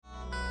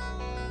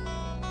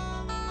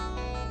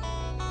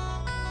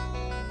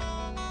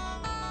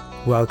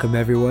Welcome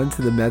everyone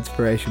to the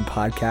Medspiration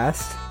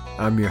Podcast.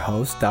 I'm your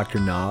host, Dr.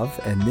 Nav,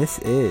 and this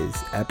is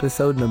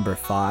episode number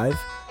 5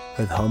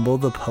 with Humble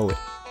the Poet.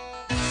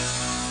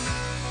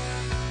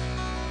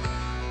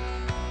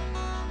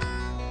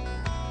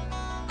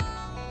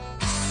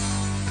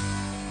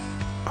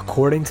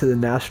 According to the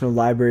National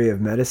Library of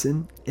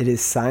Medicine, it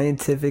is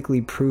scientifically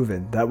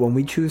proven that when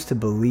we choose to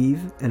believe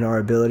in our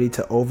ability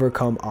to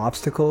overcome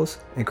obstacles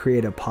and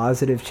create a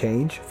positive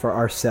change for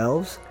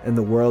ourselves and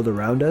the world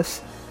around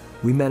us,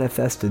 we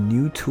manifest a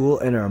new tool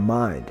in our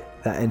mind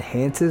that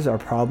enhances our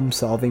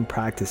problem-solving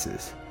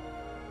practices.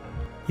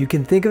 You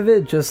can think of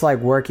it just like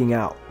working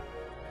out.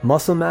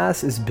 Muscle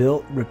mass is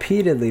built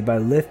repeatedly by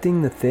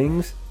lifting the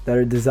things that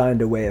are designed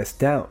to weigh us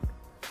down.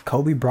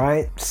 Kobe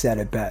Bryant said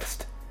it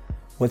best.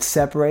 What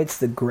separates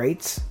the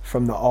greats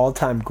from the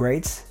all-time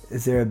greats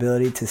is their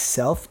ability to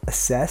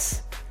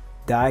self-assess,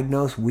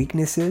 diagnose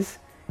weaknesses,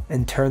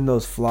 and turn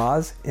those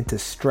flaws into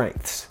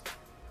strengths.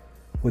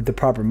 With the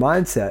proper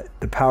mindset,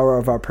 the power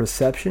of our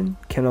perception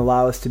can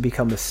allow us to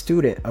become a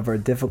student of our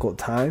difficult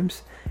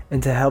times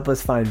and to help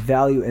us find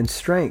value and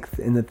strength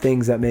in the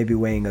things that may be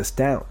weighing us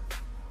down.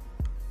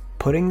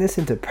 Putting this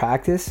into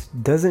practice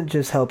doesn't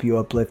just help you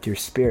uplift your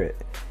spirit.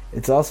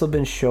 It's also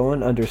been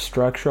shown under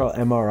structural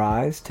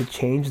MRIs to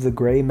change the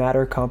gray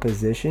matter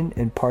composition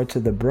in parts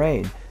of the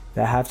brain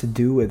that have to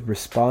do with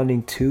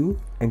responding to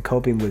and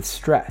coping with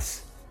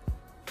stress.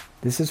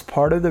 This is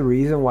part of the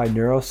reason why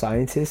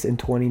neuroscientists in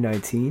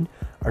 2019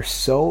 are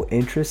so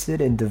interested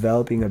in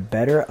developing a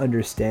better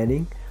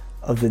understanding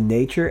of the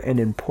nature and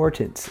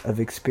importance of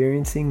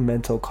experiencing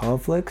mental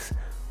conflicts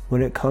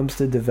when it comes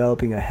to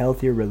developing a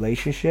healthier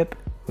relationship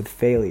with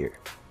failure.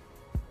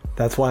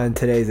 That's why in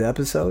today's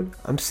episode,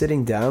 I'm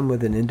sitting down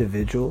with an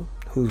individual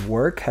whose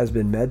work has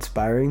been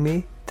medspiring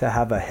me to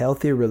have a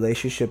healthier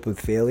relationship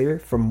with failure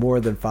for more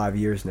than 5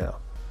 years now.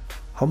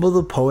 Humble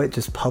the Poet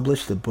just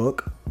published a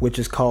book which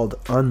is called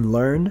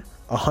Unlearn: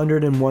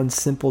 101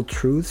 Simple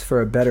Truths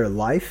for a Better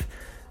Life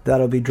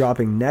that'll be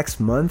dropping next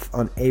month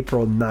on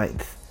April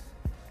 9th.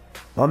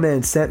 My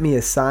man sent me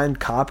a signed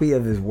copy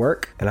of his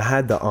work and I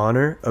had the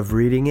honor of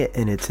reading it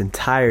in its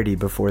entirety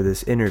before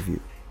this interview.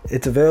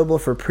 It's available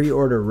for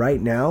pre-order right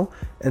now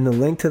and the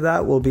link to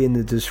that will be in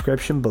the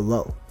description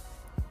below.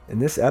 In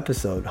this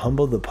episode,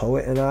 Humble the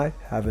Poet and I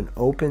have an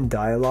open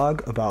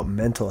dialogue about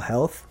mental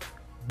health,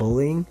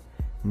 bullying,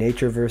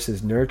 nature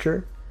versus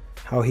nurture,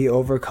 how he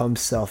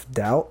overcomes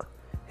self-doubt,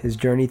 his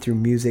journey through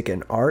music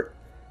and art,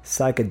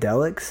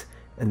 psychedelics,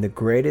 and the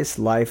greatest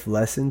life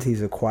lessons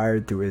he's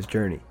acquired through his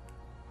journey.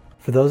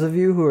 For those of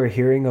you who are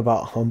hearing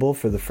about Humble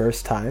for the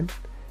first time,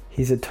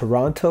 he's a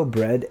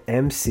Toronto-bred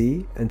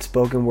MC and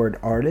spoken word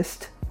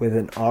artist with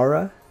an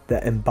aura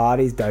that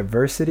embodies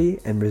diversity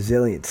and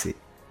resiliency.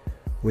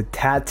 With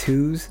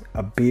tattoos,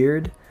 a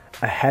beard,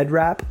 a head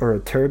wrap or a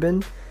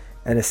turban,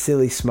 and a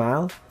silly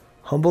smile,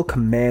 Humble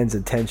commands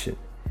attention.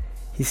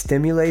 He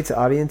stimulates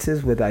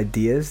audiences with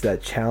ideas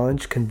that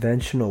challenge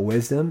conventional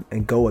wisdom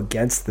and go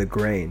against the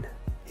grain.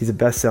 He's a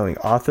best-selling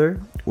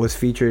author, was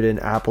featured in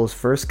Apple's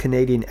first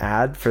Canadian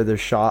ad for their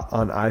Shot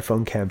on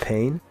iPhone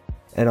campaign,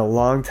 and a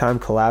longtime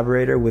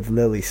collaborator with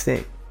Lily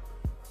Singh.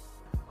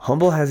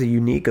 Humble has a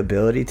unique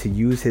ability to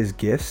use his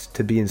gifts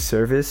to be in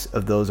service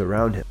of those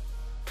around him.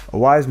 A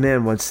wise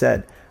man once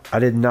said, "I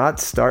did not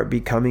start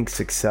becoming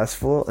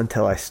successful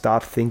until I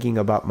stopped thinking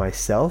about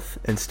myself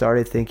and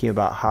started thinking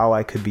about how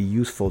I could be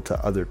useful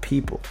to other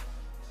people."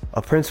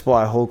 A principle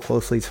I hold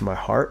closely to my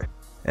heart,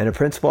 and a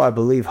principle I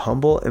believe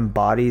Humble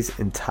embodies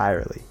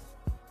entirely.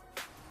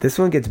 This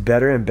one gets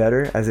better and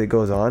better as it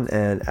goes on,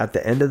 and at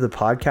the end of the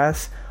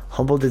podcast,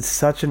 Humble did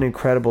such an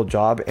incredible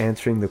job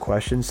answering the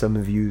questions some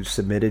of you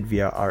submitted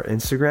via our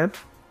Instagram.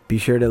 Be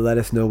sure to let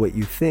us know what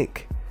you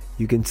think.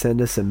 You can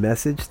send us a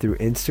message through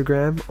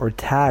Instagram or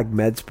tag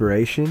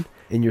Medspiration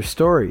in your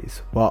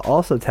stories while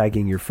also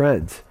tagging your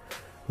friends.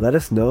 Let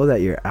us know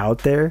that you're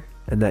out there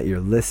and that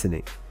you're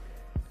listening.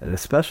 And a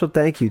special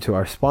thank you to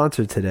our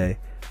sponsor today,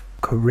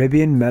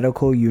 Caribbean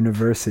Medical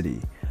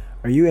University.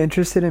 Are you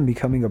interested in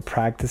becoming a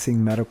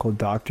practicing medical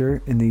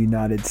doctor in the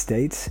United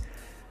States?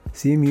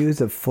 CMU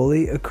is a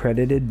fully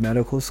accredited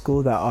medical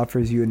school that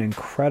offers you an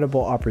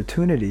incredible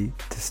opportunity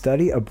to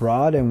study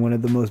abroad in one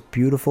of the most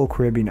beautiful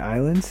Caribbean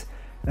islands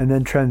and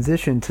then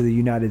transition to the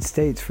United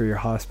States for your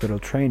hospital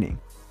training.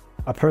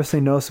 I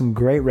personally know some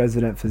great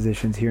resident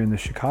physicians here in the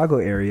Chicago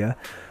area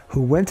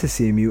who went to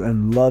CMU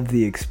and loved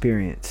the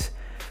experience.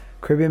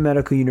 Caribbean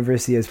Medical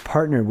University has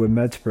partnered with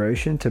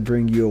Medspiration to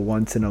bring you a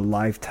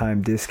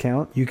once-in-a-lifetime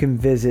discount. You can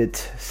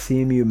visit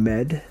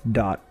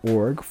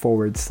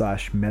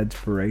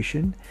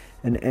cmumed.org/Medspiration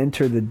and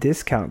enter the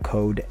discount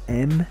code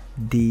MDSPR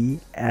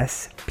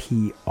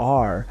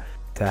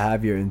to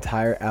have your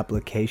entire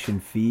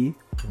application fee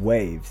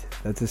waived.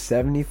 That's a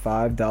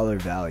 $75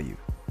 value.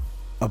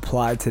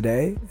 Apply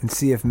today and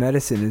see if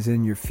medicine is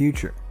in your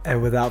future.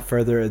 And without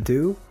further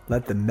ado,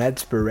 let the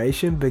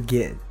Medspiration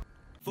begin.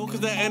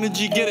 Focus that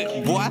energy, get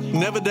it, boy.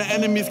 Never the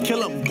enemies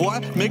kill them, boy.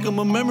 Make them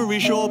a memory,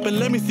 show up and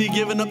let me see.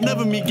 Giving up,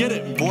 never me, get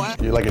it, boy.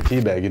 You're like a tea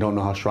bag. You don't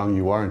know how strong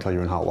you are until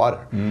you're in hot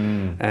water.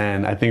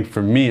 And I think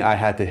for me, I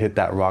had to hit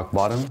that rock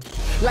bottom.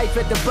 Life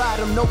at the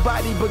bottom,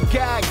 nobody but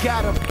God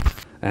got him.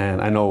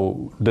 And I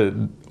know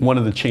one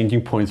of the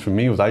changing points for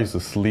me was I used to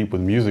sleep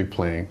with music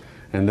playing.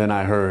 And then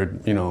I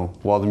heard,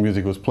 while the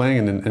music was playing,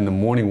 and then in the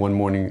morning, one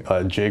morning,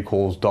 J.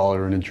 Cole's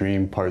Dollar in a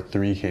Dream Part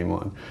 3 came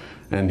on.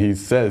 And he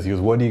goes,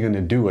 what are you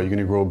gonna do? Are you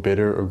gonna grow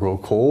bitter or grow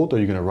cold? Or are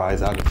you gonna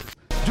rise out of it?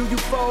 Do you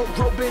fold,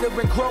 grow bitter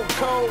and grow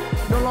cold?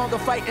 No longer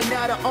fighting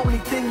now, the only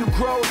thing you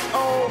grow is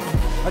old.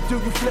 Or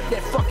do you flip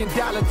that fucking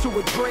dollar to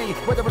a dream?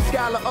 Whether a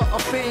scholar or a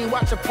fiend,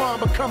 watch a pawn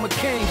become a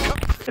king.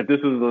 If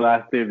this was the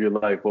last day of your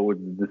life, what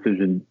would the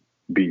decision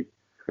be?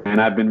 And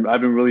I've been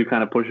really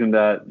kind of pushing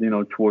that,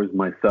 towards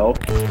myself.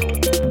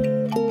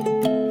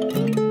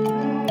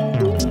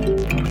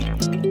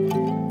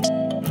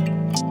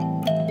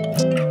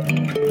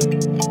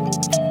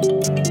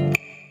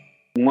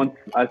 Once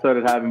I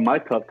started having my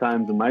tough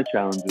times and my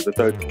challenges, I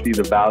started to see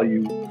the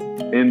value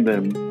in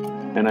them,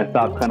 and I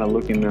stopped kind of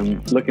looking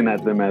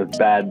at them as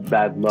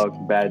bad luck,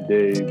 bad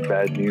days,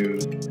 bad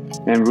news,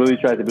 and really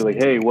tried to be like,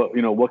 hey,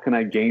 what can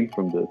I gain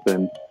from this?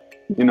 And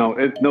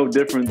it's no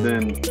different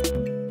than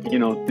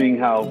seeing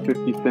how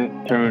 50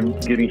 Cent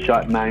turned getting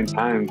shot 9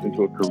 times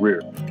into a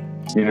career.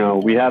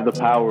 We have the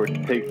power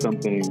to take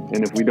something,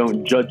 and if we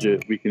don't judge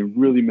it, we can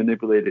really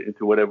manipulate it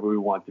into whatever we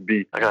want to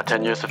be. I got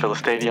 10 years to fill a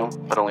stadium,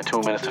 but only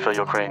 2 minutes to fill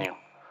your cranium.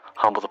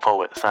 Humble the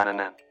poet, signing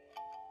in.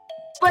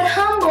 But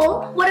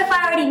Humble, what if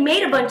I already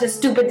made a bunch of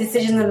stupid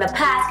decisions in the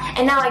past,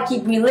 and now I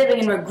keep reliving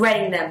and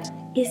regretting them?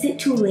 Is it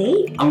too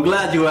late? I'm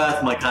glad you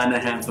asked, my kind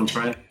of handsome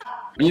friend.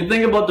 When you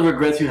think about the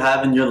regrets you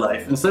have in your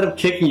life, instead of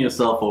kicking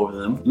yourself over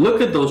them,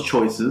 look at those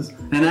choices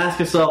and ask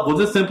yourself,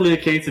 was it simply a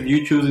case of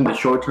you choosing the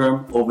short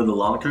term over the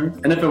long term?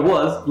 And if it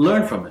was,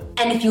 learn from it.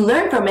 And if you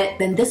learn from it,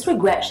 then this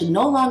regret should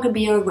no longer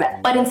be a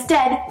regret, but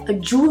instead a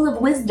jewel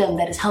of wisdom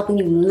that is helping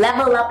you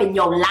level up in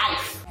your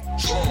life.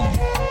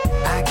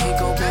 I can't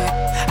go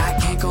back, I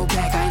can't go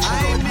back.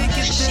 I ain't make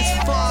it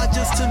this far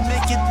just to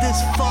make it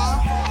this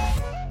far.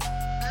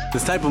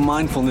 This type of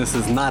mindfulness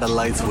is not a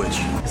light switch.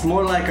 It's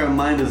more like our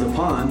mind is a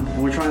pond,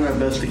 and we're trying our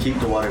best to keep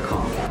the water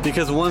calm.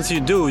 Because once you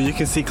do, you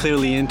can see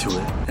clearly into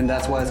it. And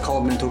that's why it's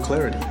called mental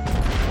clarity.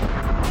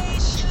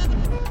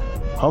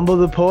 Humble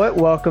the Poet,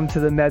 welcome to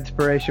the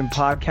Medspiration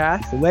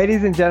Podcast.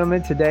 Ladies and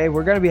gentlemen, today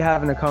we're going to be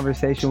having a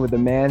conversation with a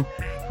man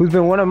who's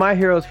been one of my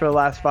heroes for the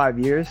last 5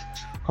 years.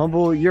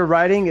 Humble, your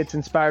writing, it's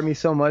inspired me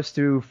so much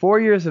through 4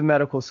 years of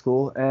medical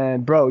school.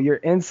 And bro, your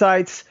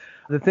insights,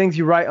 the things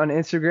you write on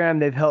Instagram,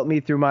 they've helped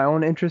me through my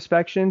own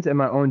introspections and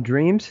my own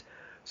dreams.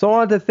 So I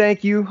wanted to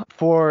thank you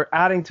for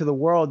adding to the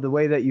world the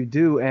way that you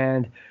do.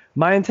 And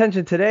my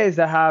intention today is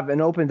to have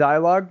an open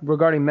dialogue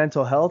regarding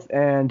mental health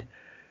and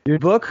your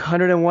book,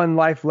 101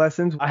 Life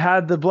Lessons. I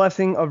had the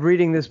blessing of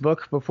reading this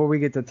book before we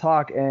get to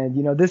talk.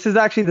 And, this is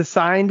actually the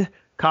signed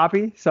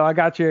copy. So I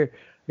got your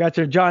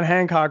John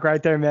Hancock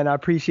right there, man. I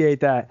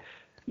appreciate that.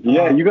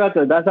 Yeah, you got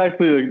that. That's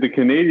actually the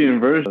Canadian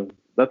version.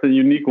 That's a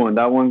unique one.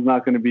 That one's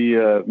not going to be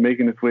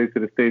making its way to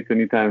the States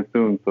anytime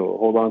soon, so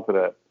hold on to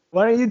that.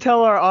 Why don't you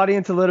tell our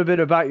audience a little bit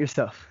about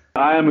yourself?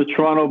 I am a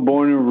Toronto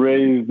born and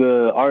raised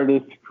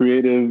artist,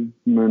 creative,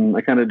 and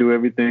I kind of do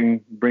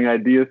everything, bring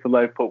ideas to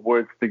life, put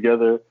words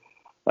together.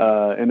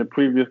 In a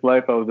previous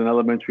life, I was an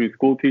elementary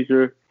school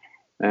teacher,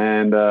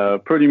 and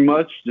pretty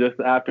much just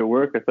after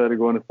work, I started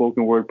going to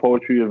spoken word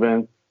poetry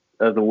events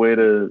as a way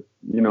to,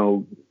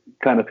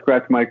 kind of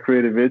scratch my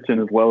creative itch and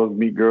as well as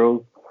meet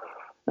girls.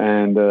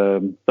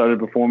 And started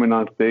performing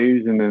on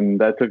stage, and then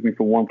that took me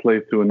from one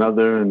place to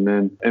another. And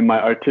then in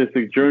my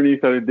artistic journey,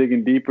 started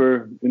digging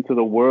deeper into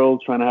the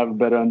world, trying to have a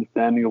better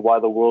understanding of why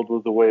the world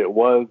was the way it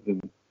was,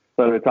 and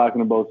started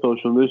talking about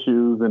social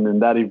issues. And then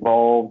that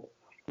evolved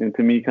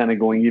into me kind of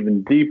going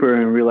even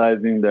deeper and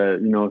realizing that,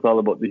 it's all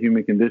about the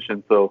human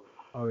condition. So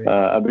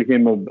I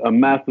became a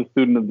massive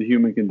student of the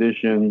human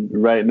condition,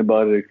 writing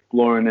about it,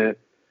 exploring it.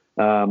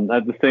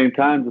 At the same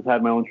time, just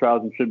had my own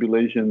trials and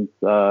tribulations,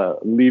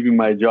 leaving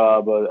my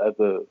job as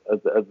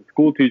a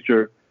school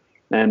teacher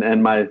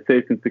and my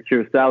safe and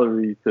secure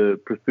salary to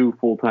pursue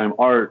full-time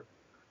art,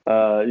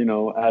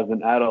 as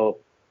an adult.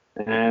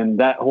 And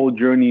that whole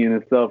journey in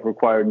itself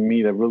required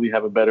me to really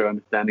have a better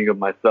understanding of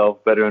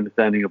myself, better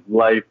understanding of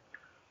life,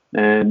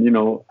 and,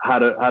 how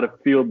to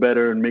feel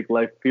better and make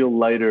life feel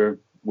lighter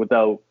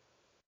without,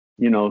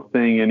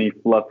 saying any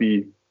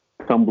fluffy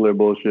Tumblr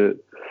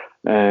bullshit.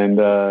 And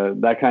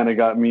that kind of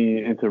got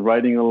me into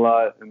writing a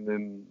lot. And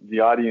then the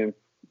audience,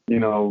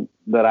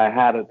 that I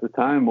had at the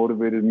time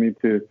motivated me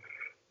to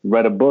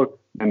write a book.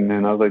 And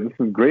then I was like,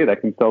 this is great. I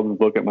can sell this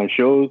book at my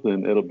shows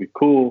and it'll be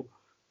cool.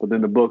 But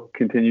then the book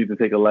continued to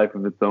take a life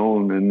of its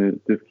own, and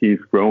it just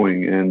keeps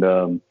growing.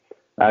 And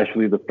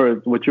actually,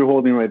 what you're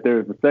holding right there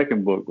is the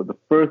second book. But the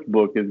first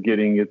book is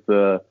getting its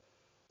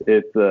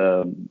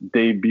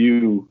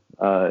debut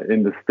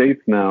in the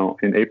States now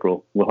in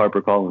April with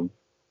HarperCollins.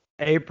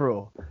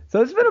 April.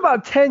 So it's been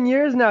about 10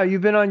 years now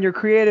you've been on your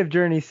creative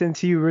journey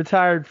since you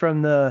retired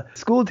from the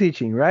school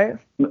teaching, right?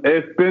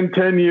 It's been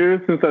 10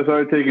 years since I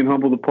started taking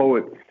Humble the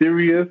Poet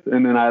serious,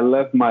 and then I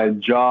left my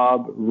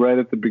job right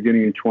at the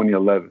beginning of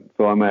 2011.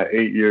 So I'm at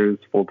 8 years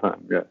full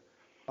time. Yeah.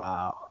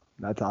 Wow.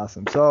 That's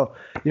awesome. So,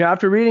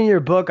 after reading your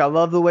book, I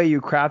love the way you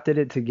crafted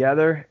it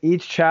together.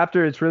 Each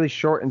chapter is really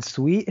short and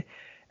sweet.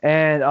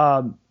 And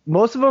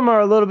most of them are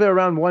a little bit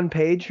around 1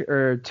 page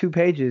or 2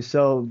 pages.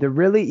 So they're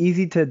really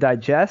easy to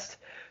digest.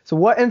 So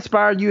what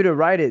inspired you to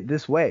write it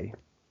this way?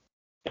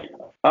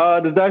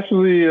 There's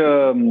actually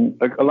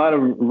a lot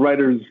of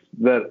writers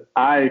that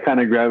I kind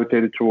of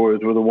gravitated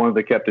towards were the ones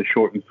that kept it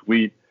short and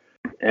sweet.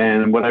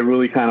 And what I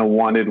really kind of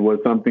wanted was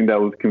something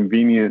that was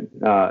convenient,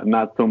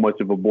 not so much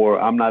of a bore.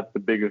 I'm not the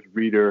biggest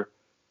reader.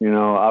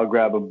 I'll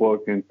grab a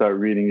book and start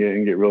reading it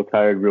and get real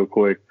tired real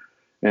quick.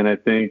 And I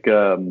think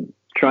trying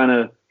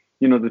to,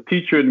 the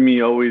teacher in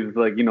me always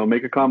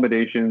make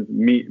accommodations,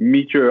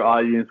 meet your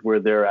audience where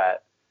they're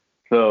at.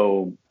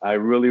 So I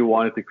really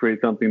wanted to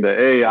create something that,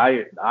 A,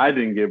 I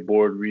didn't get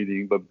bored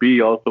reading, but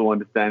B, also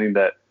understanding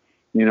that,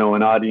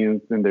 an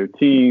audience in their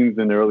teens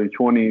and their early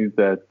 20s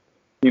that,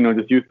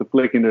 just used to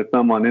flicking their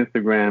thumb on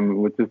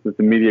Instagram with just this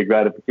immediate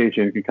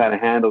gratification can kind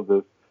of handle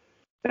this.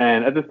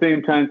 And at the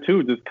same time,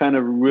 too, just kind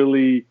of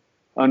really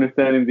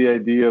understanding the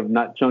idea of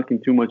not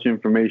chunking too much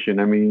information.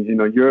 I mean,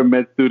 you're a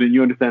med student,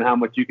 you understand how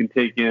much you can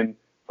take in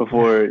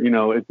before,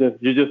 it's just,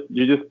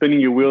 you're just spinning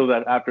your wheels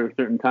after a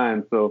certain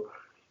time. So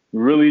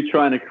really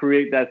trying to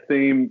create that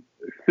same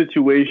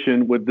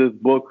situation with this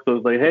book. So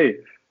it's like, hey,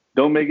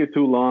 don't make it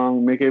too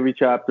long. Make every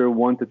chapter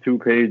 1 to 2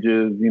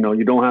 pages.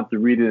 You don't have to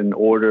read it in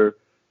order.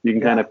 You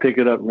can kind of pick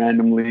it up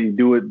randomly,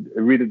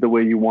 read it the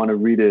way you want to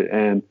read it.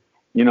 And,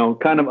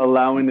 kind of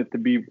allowing it to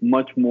be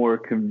much more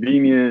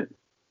convenient,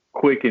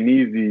 quick and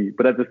easy,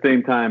 but at the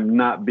same time,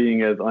 not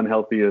being as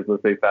unhealthy as,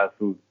 let's say, fast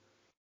food.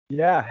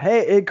 Yeah.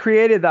 Hey, it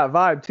created that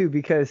vibe too,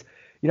 because,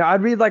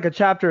 I'd read like a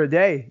chapter a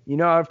day.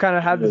 I've kind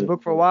of had this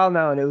book for a while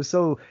now, and it was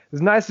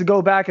nice to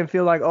go back and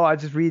feel like, oh, I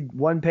just read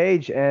 1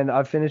 page and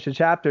I've finished a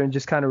chapter and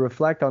just kind of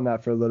reflect on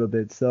that for a little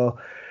bit. So,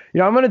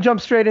 I'm going to jump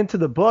straight into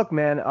the book,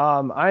 man.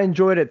 I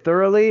enjoyed it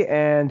thoroughly.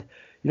 And,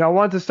 I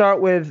want to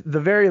start with the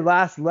very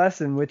last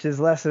lesson, which is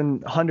lesson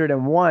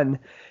 101.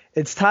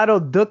 It's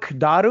titled Duk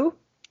Daru.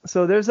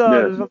 So there's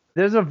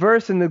a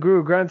verse in the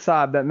Guru Granth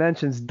Sahib that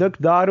mentions Duk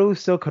Daru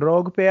Sukh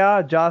Rog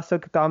Paya Ja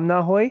Sukh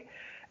Tamna Hoy.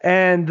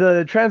 And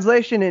the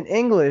translation in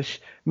English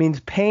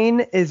means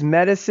pain is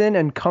medicine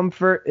and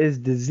comfort is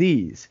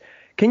disease.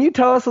 Can you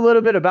tell us a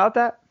little bit about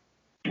that?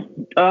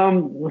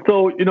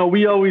 So,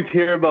 we always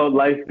hear about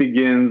life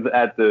begins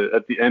at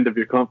the end of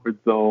your comfort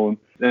zone.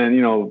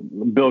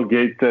 And, Bill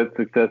Gates said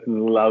success is a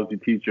lousy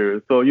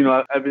teacher. So,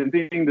 I've been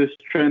seeing this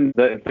trend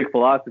that in Sikh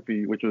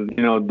philosophy, which was,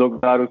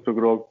 Dogdaru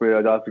Sugrok Pe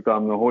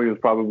Ajasukam Nahoy was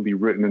probably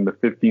written in the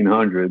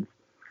 1500s.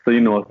 So,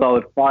 a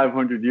solid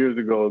 500 years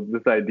ago,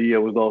 this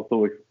idea was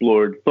also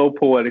explored so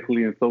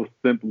poetically and so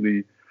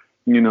simply,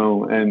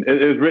 and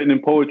it was written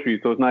in poetry.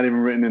 So it's not even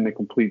written in a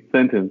complete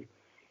sentence.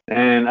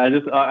 And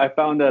I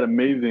found that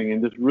amazing.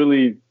 And just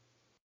really,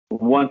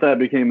 once I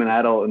became an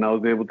adult and I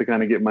was able to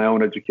kind of get my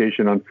own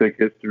education on Sikh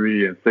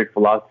history and Sikh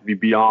philosophy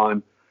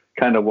beyond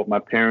kind of what my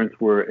parents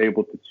were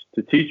able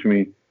to teach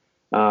me,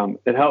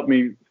 it helped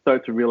me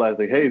start to realize,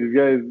 like, hey, these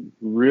guys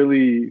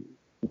really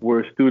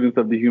were students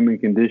of the human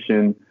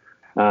condition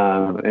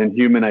and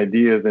human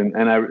ideas. And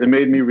it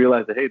made me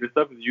realize that, hey, this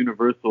stuff is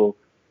universal,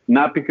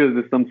 not because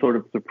there's some sort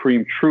of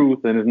supreme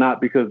truth, and it's not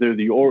because they're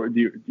the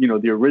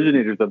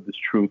originators of this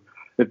truth.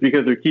 It's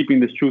because they're keeping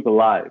this truth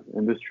alive.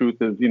 And this truth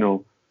is,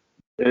 you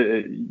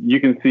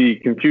can see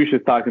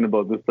Confucius talking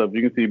about this stuff.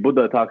 You can see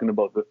Buddha talking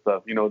about this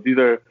stuff. These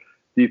are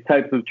these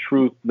types of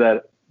truths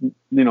that,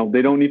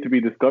 they don't need to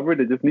be discovered.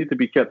 They just need to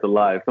be kept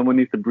alive. Someone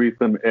needs to breathe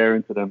some air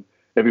into them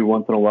every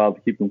once in a while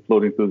to keep them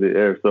floating through the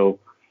air. So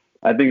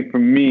I think for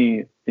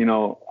me,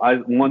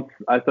 once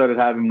I started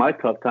having my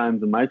tough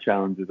times and my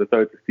challenges, I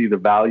started to see the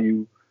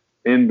value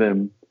in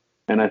them.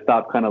 And I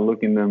stopped kind of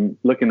looking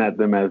at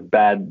them as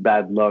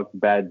bad luck,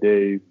 bad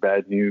days,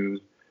 bad news,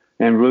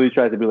 and really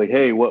tried to be like,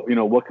 hey,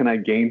 what can I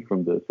gain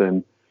from this?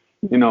 And,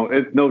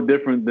 it's no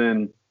different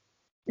than,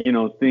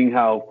 seeing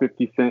how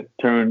 50 Cent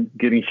turned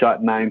getting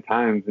shot 9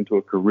 times into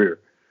a career.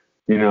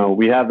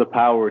 We have the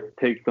power to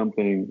take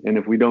something, and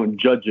if we don't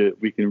judge it,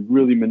 we can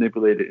really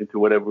manipulate it into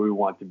whatever we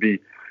want to be.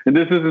 And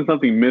this isn't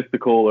something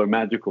mystical or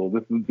magical.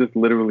 This is just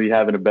literally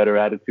having a better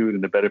attitude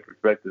and a better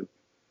perspective.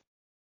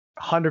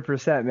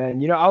 100%,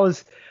 man.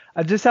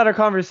 I just had a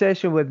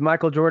conversation with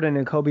Michael Jordan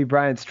and Kobe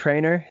Bryant's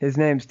trainer. His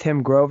name's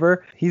Tim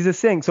Grover. He's a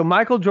Singh. So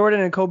Michael Jordan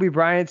and Kobe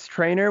Bryant's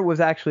trainer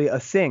was actually a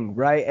Singh,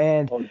 right?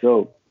 And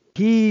dope.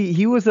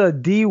 He was a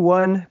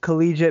D1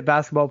 collegiate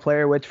basketball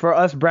player, which for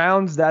us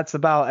Browns, that's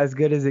about as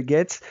good as it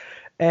gets.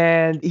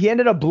 And he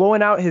ended up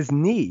blowing out his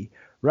knee,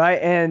 right?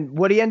 And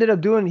what he ended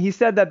up doing, he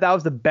said that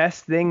was the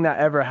best thing that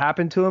ever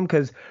happened to him,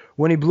 because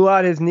when he blew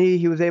out his knee,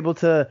 he was able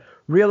to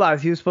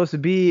realize he was supposed to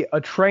be a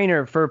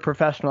trainer for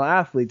professional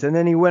athletes. And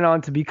then he went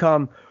on to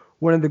become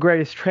one of the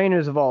greatest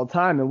trainers of all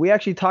time. And we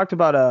actually talked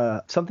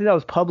about something that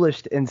was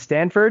published in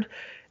Stanford.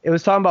 It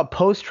was talking about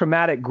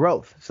post-traumatic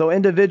growth. So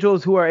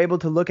individuals who are able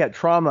to look at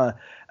trauma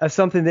as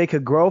something they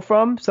could grow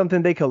from,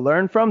 something they could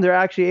learn from, they're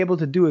actually able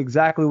to do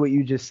exactly what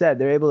you just said.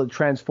 They're able to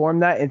transform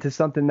that into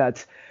something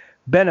that's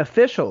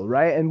beneficial,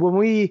 right? And when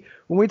we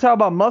talk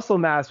about muscle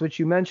mass, which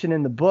you mentioned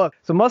in the book,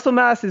 so muscle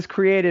mass is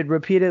created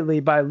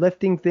repeatedly by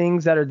lifting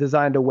things that are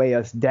designed to weigh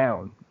us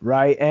down,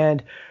 right?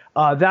 And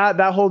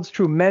that holds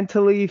true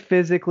mentally,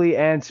 physically,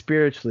 and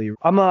spiritually.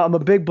 I'm a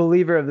big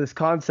believer of this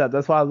concept.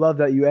 That's why I love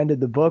that you ended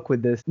the book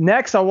with this.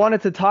 Next, I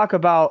wanted to talk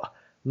about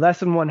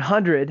lesson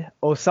 100,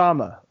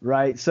 Osama,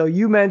 right? So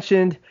you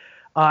mentioned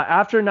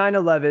after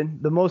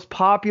 9/11, the most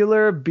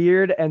popular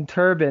beard and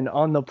turban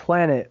on the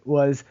planet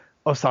was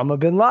Osama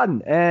bin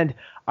Laden. And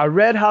I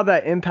read how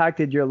that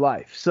impacted your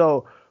life.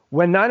 So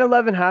when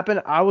 9/11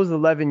 happened, I was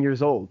 11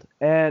 years old.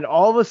 And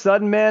all of a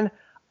sudden, man,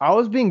 I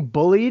was being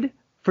bullied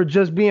for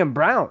just being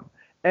brown.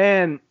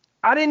 And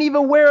I didn't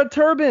even wear a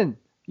turban.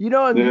 You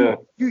know, and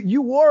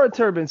you wore a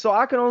turban. So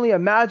I can only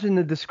imagine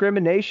the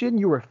discrimination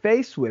you were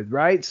faced with,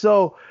 right?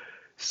 So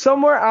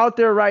somewhere out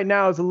there right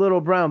now is a little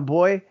brown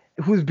boy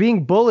who's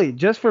being bullied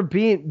just for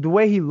being the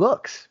way he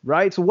looks,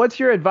 right? So what's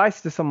your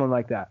advice to someone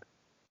like that?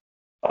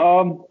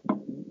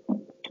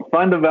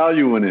 Find the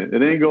value in it.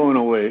 It ain't going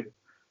away.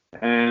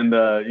 And,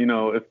 you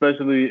know,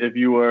 especially if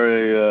you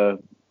are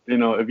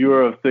if you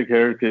are of Sikh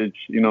heritage,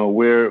 you know,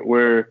 we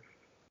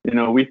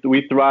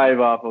thrive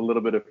off a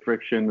little bit of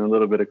friction, a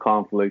little bit of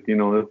conflict. You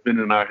know, it's been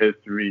in our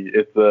history.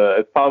 It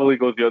probably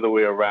goes the other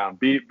way around.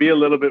 Be a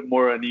little bit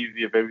more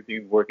uneasy if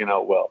everything's working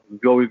out well. There's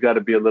always got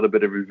to be a little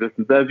bit of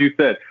resistance. As you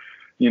said,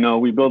 you know,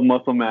 we build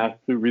muscle mass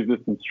through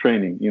resistance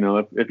training. You know,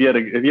 if you had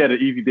an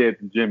easy day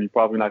at the gym, you're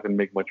probably not going to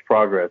make much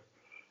progress.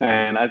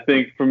 And I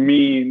think for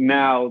me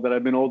now that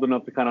I've been old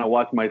enough to kind of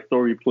watch my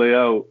story play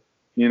out,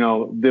 you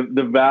know,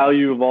 the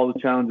value of all the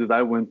challenges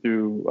I went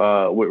through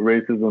with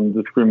racism,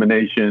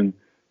 discrimination,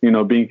 you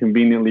know, being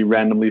conveniently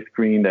randomly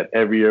screened at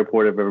every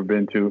airport I've ever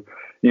been to,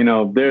 you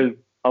know, there's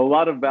a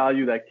lot of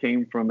value that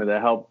came from it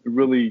that helped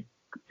really,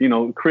 you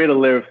know, create a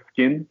layer of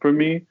skin for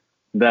me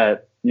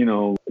that, you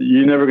know,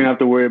 you're never going to have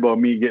to worry about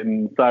me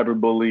getting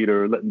cyberbullied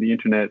or letting the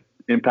internet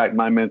impact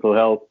my mental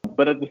health.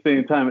 But at the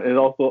same time, it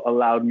also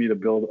allowed me to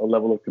build a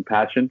level of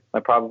compassion I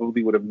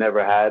probably would have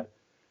never had,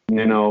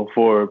 you know,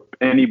 for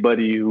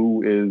anybody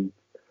who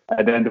is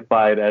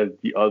identified as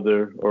the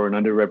other or an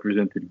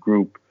underrepresented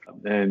group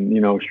and,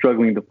 you know,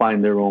 struggling to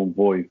find their own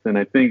voice. And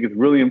I think it's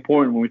really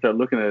important when we start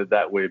looking at it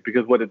that way,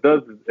 because what it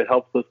does is it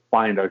helps us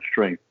find our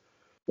strength.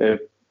 If,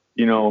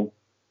 you know,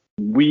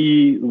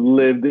 we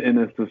lived in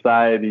a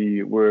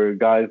society where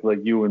guys like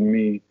you and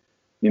me,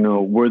 you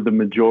know, were the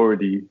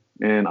majority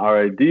and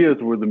our ideas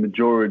were the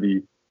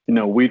majority, you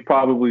know, we'd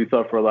probably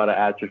suffer a lot of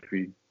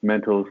atrophy,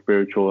 mental,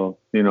 spiritual,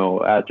 you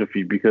know,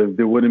 atrophy, because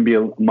there wouldn't be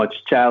much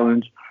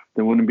challenge.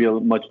 There wouldn't be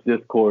much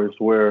discourse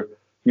where,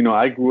 you know,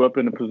 I grew up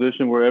in a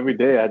position where every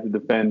day I had to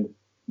defend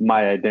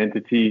my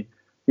identity.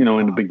 You know,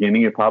 in the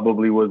beginning, it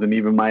probably wasn't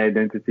even my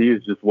identity.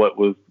 It's just what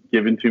was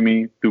given to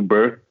me through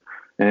birth.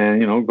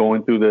 And, you know,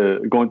 going through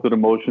the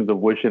motions of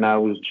wishing I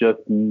was just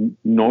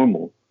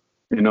normal,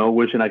 you know,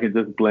 wishing I could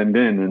just blend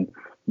in, and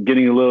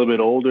getting a little bit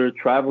older,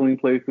 traveling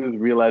places,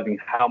 realizing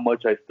how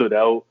much I stood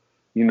out,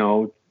 you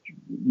know,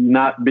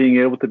 not being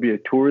able to be a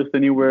tourist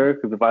anywhere.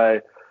 Because if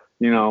I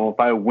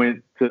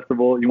went to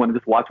festival, you want to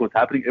just watch what's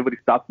happening, everybody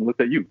stops and looks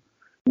at you,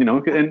 you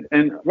know,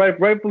 and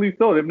rightfully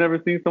so. They've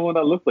never seen someone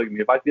that looks like me.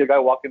 If I see a guy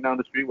walking down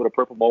the street with a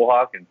purple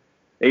mohawk and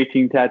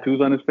 18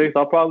 tattoos on his face,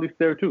 I'll probably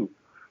stare too.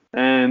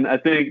 And I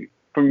think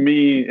for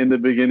me in the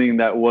beginning,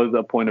 that was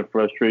a point of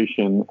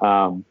frustration.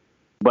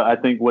 But I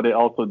think what it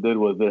also did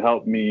was it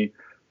helped me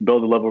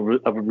build a level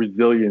of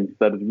resilience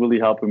that is really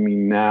helping me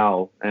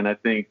now. And I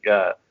think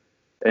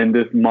in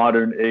this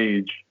modern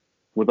age,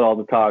 with all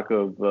the talk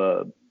of,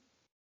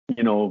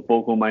 you know,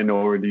 vocal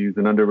minorities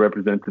and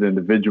underrepresented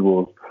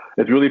individuals,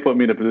 it's really put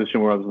me in a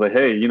position where I was like,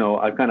 hey, you know,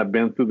 I've kind of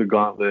been through the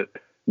gauntlet,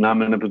 and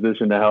I'm in a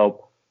position to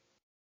help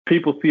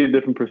people see a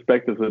different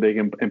perspective so they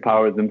can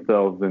empower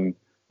themselves and,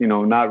 you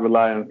know, not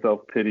rely on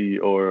self-pity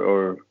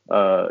or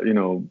you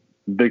know,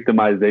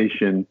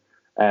 victimization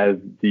as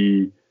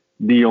the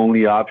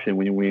only option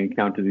when we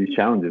encounter these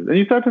challenges. And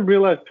you start to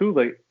realize too,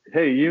 like,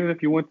 hey, even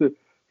if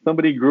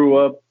somebody grew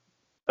up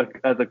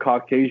as a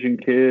Caucasian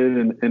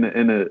kid in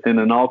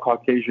an all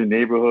Caucasian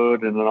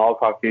neighborhood in an all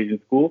Caucasian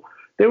school,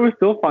 they were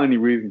still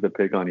finding reasons to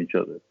pick on each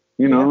other.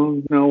 You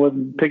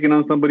know, picking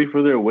on somebody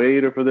for their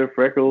weight or for their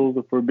freckles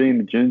or for being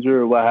a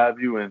ginger or what have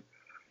you. And,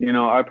 you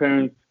know, our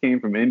parents came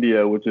from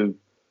India, which is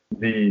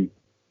the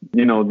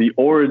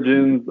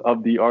origins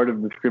of the art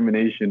of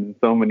discrimination in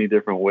so many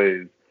different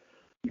ways.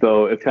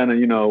 So it's kind of,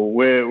 you know,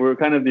 we're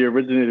kind of the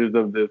originators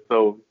of this.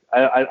 So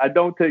I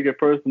don't take it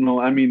personal.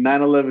 I mean,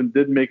 9/11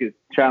 did make it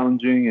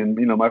challenging. And,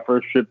 you know, my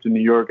first trip to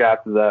New York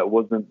after that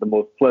wasn't the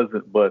most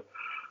pleasant, but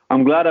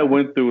I'm glad I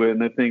went through it.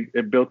 And I think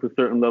it built a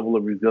certain level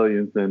of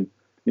resilience. And,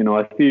 you know,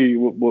 I see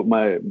with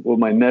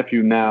my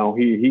nephew now,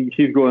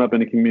 he's growing up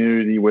in a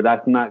community where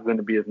that's not going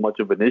to be as much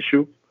of an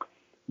issue.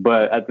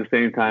 but at the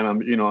same time,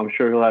 I'm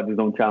sure he'll have his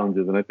own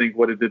challenges. And I think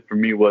what it did for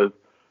me was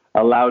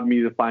allowed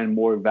me to find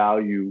more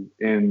value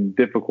in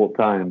difficult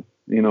times.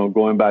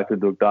 Going back to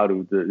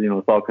Dugdadu,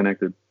 it's all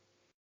connected.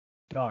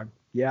 Dog.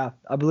 Yeah,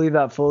 I believe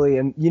that fully.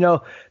 And,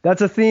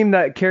 that's a theme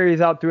that carries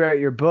out throughout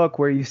your book,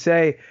 where you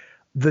say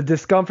the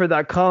discomfort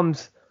that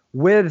comes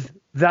with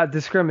that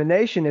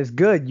discrimination is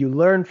good. You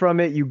learn from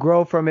it, you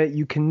grow from it,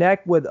 you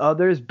connect with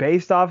others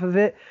based off of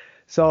it.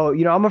 So,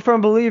 I'm a firm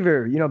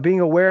believer,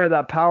 being aware of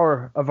that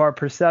power of our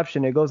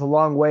perception, it goes a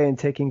long way in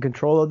taking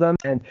control of them.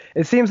 And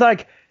it seems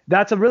like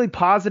that's a really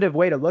positive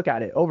way to look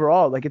at it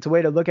overall. Like, it's a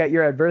way to look at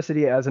your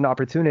adversity as an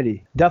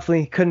opportunity.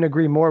 Definitely couldn't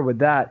agree more with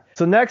that.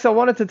 So next, I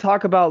wanted to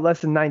talk about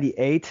lesson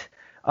 98.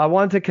 I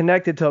wanted to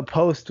connect it to a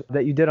post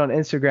that you did on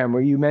Instagram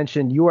where you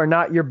mentioned you are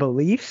not your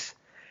beliefs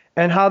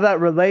and how that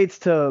relates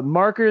to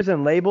markers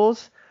and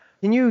labels.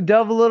 Can you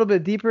delve a little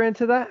bit deeper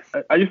into that?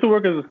 I used to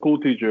work as a school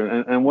teacher,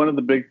 and one of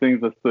the big things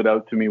that stood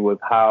out to me was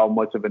how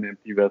much of an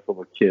empty vessel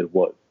a kid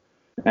was.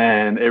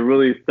 And it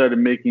really started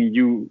making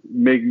you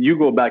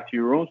go back to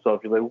your own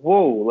self. You're like,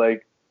 whoa,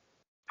 like,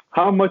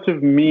 how much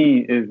of me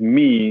is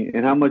me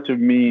and how much of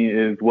me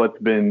is what's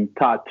been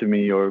taught to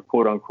me or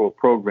quote unquote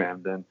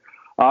programmed? And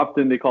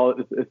often they call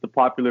it's the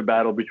popular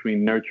battle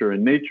between nurture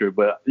and nature.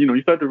 But,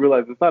 you start to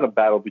realize it's not a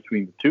battle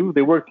between the two.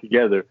 They work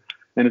together.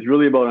 And it's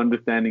really about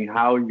understanding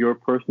how your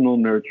personal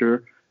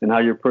nurture and how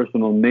your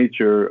personal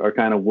nature are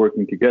kind of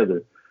working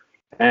together.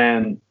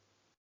 And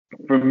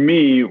for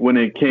me, when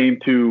it came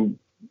to,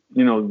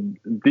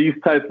 these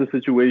types of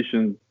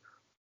situations,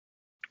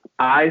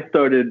 I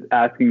started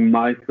asking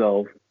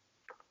myself,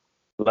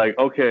 like,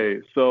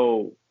 okay,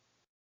 so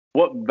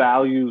what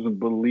values and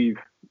beliefs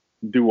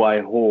do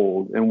I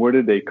hold and where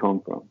did they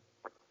come from?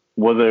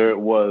 Whether it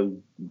was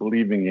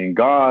believing in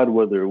God,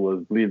 whether it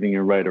was believing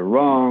in right or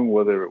wrong,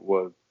 whether it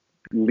was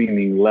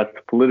leaning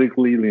left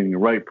politically, leaning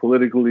right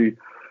politically,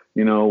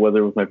 whether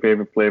it was my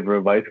favorite flavor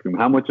of ice cream,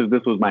 how much of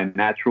this was my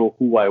natural,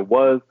 who I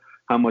was,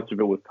 how much of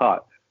it was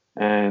taught.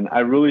 And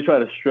I really try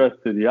to stress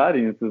to the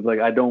audience is like,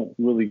 I don't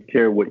really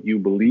care what you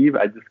believe.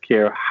 I just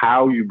care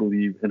how you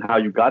believe and how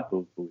you got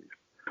those beliefs.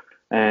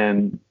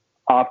 And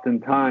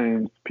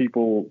oftentimes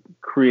people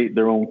create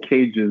their own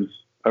cages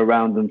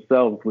around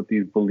themselves with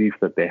these beliefs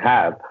that they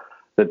have,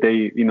 that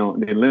they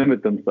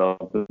limit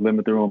themselves, they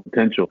limit their own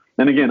potential.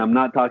 And again, I'm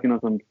not talking on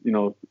some,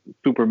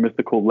 super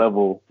mystical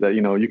level that,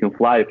 you can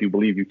fly if you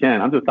believe you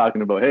can. I'm just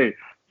talking about, hey,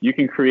 you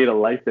can create a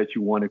life that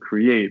you want to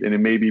create, and it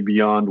may be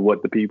beyond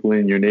what the people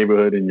in your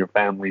neighborhood and your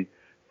family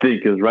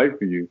think is right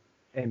for you.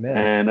 Amen.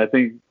 And I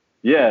think,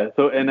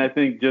 I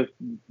think just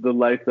the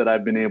life that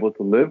I've been able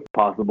to live,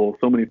 possible,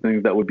 so many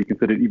things that would be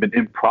considered even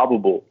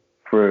improbable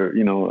for,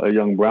 a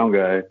young brown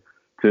guy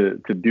to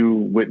do,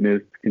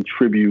 witness,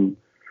 contribute,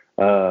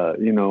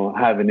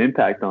 have an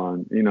impact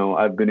on,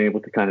 I've been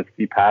able to kind of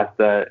see past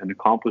that and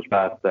accomplish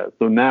past that.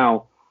 So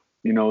now,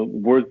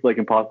 words like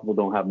impossible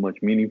don't have much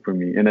meaning for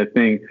me. And I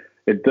think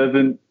it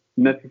doesn't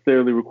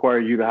necessarily require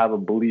you to have a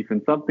belief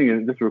in something.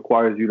 It just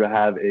requires you to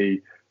have a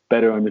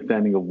better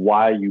understanding of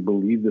why you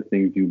believe the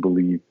things you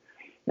believe.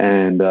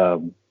 And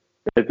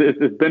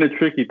it's been a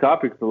tricky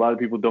topic. So a lot of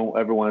people don't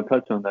ever want to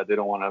touch on that. They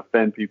don't want to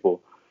offend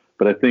people.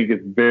 But I think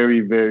it's very,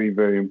 very,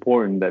 very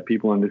important that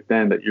people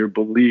understand that your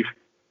beliefs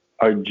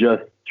are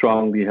just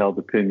strongly held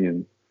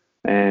opinions.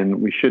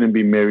 And we shouldn't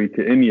be married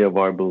to any of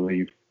our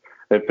beliefs.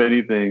 If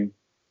anything,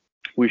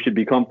 we should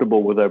be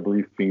comfortable with our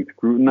beliefs being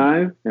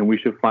scrutinized, and we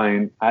should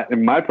find,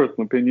 in my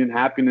personal opinion,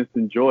 happiness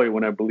and joy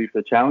when our beliefs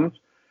are challenged,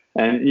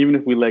 and even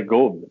if we let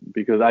go of them,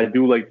 because I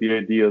do like the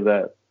idea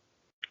that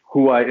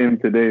who I am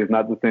today is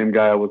not the same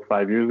guy I was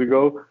 5 years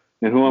ago,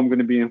 and who I'm going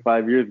to be in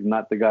 5 years is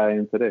not the guy I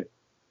am today.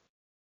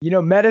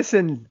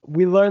 Medicine,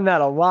 we learn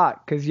that a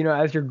lot because,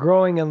 as you're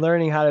growing and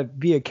learning how to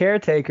be a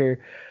caretaker,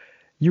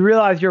 you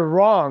realize you're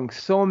wrong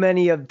so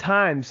many of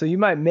times. So you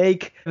might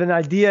make an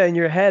idea in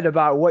your head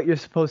about what you're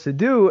supposed to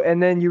do,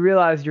 and then you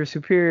realize your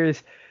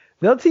superiors,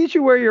 they'll teach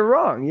you where you're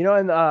wrong.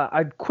 And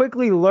I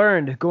quickly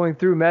learned going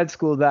through med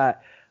school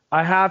that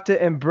I have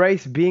to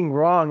embrace being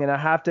wrong, and I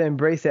have to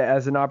embrace it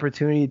as an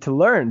opportunity to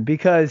learn,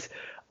 because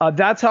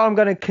that's how I'm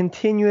going to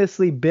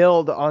continuously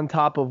build on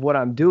top of what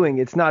I'm doing.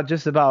 It's not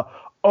just about,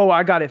 oh,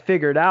 I got it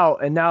figured out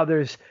and now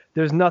there's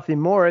nothing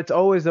more. It's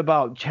always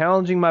about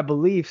challenging my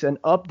beliefs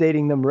and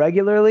updating them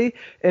regularly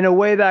in a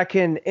way that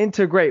can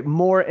integrate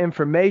more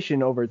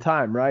information over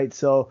time, right?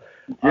 So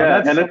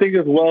and I think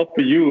as well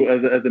for you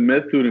as a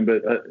med student,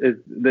 but is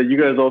that you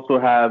guys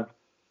also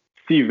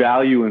see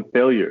value in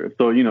failure.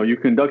 So, you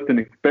conduct an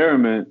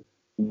experiment,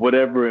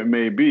 whatever it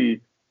may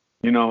be,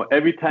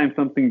 every time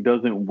something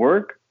doesn't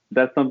work,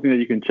 that's something that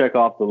you can check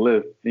off the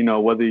list,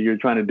 whether you're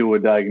trying to do a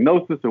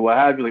diagnosis or what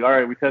have you. Like, all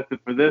right, we tested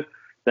for this,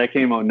 that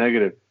came out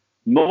negative.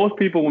 Most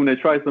people, when they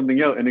try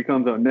something out and it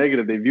comes out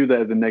negative, they view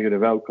that as a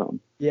negative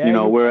outcome.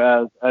 Yeah.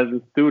 Whereas as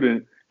a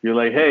student, you're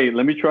like, hey,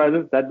 let me try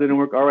this. That didn't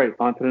work. All right,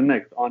 on to the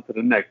next.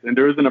 And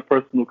there isn't a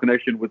personal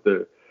connection with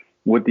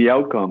the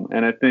outcome.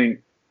 And I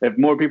think if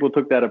more people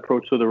took that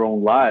approach to their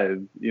own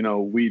lives,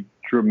 we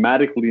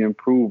dramatically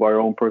improve our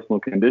own personal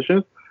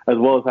conditions. as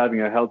well as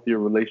having a healthier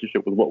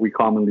relationship with what we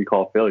commonly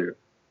call failure.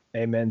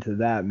 Amen to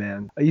that,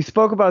 man. You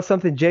spoke about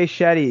something Jay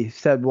Shetty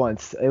said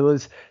once. It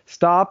was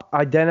stop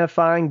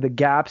identifying the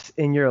gaps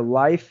in your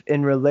life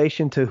in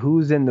relation to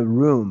who's in the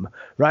room,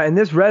 right? And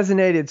this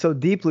resonated so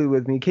deeply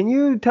with me. Can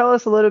you tell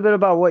us a little bit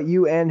about what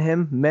you and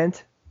him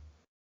meant?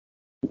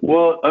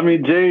 Well, I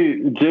mean, Jay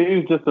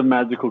is just a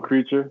magical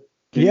creature.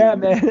 Yeah,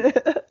 man.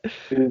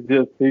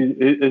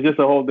 It's just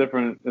a whole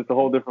different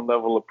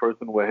level of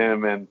person with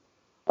him. And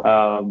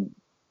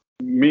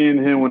me and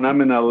him, when I'm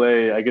in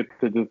LA, I get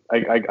to just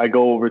I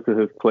go over to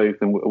his place,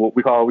 and what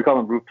we call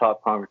them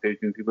rooftop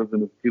conversations. He lives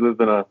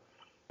in a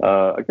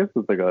I guess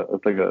it's like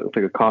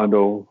a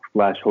condo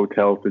 /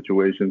 hotel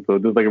situation. So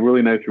there's like a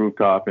really nice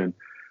rooftop, and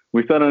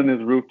we sat on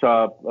his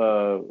rooftop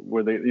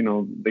where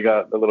they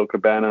got a little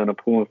cabana and a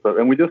pool and stuff,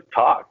 and we just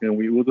talk, and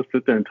we'll just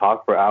sit there and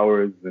talk for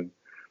hours. And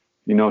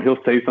he'll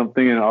say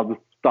something, and I'll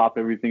just stop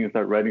everything and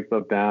start writing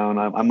stuff down.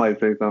 I might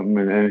say something,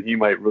 and he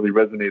might really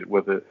resonate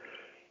with it.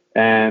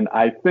 And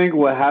I think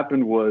what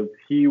happened was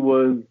he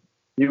was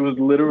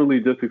literally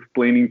just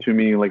explaining to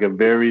me like a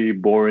very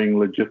boring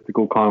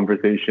logistical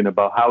conversation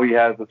about how he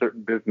has a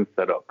certain business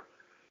set up.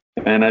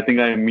 And I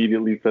think I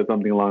immediately said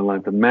something along the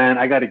lines of, man,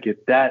 I got to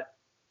get that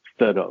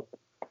set up.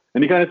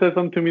 And he kind of said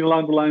something to me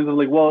along the lines of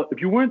like, well,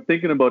 if you weren't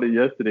thinking about it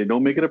yesterday,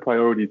 don't make it a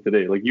priority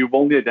today. Like, you've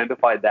only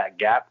identified that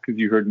gap because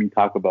you heard me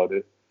talk about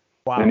it.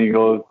 Wow. And he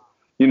goes,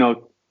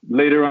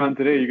 later on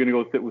today, you're going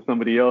to go sit with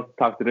somebody else,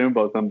 talk to them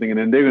about something, and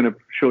then they're going to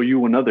show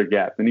you another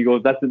gap. And he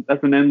goes, that's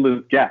an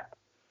endless gap.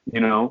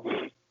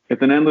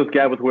 It's an endless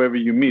gap with whoever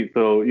you meet.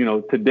 So,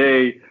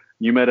 today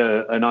you met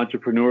an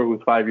entrepreneur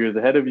who's 5 years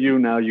ahead of you.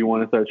 Now you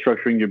want to start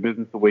structuring your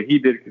business the way he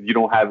did because you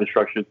don't have it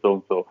structured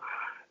so.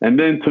 And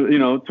then,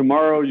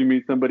 tomorrow you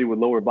meet somebody with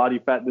lower body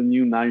fat than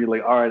you. Now you're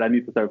like, all right, I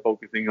need to start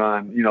focusing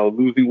on,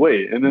 losing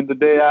weight. And then the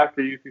day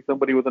after you see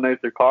somebody with a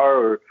nicer car,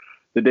 or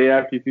the day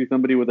after you see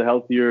somebody with a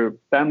healthier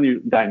family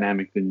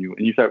dynamic than you,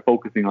 and you start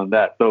focusing on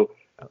that. So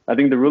I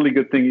think the really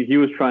good thing he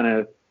was trying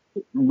to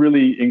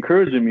really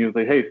encourage me was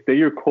like, hey, stay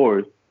your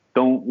course.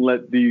 Don't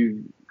let these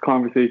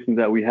conversations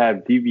that we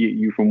have deviate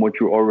you from what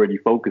you're already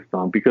focused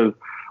on, because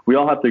we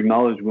all have to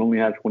acknowledge we only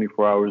have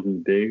 24 hours in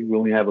a day. We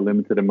only have a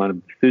limited amount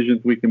of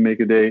decisions we can make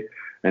a day,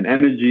 and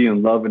energy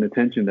and love and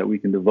attention that we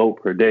can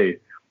devote per day.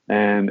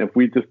 And if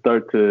we just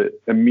start to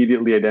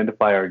immediately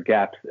identify our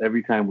gaps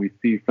every time we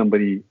see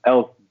somebody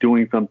else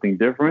doing something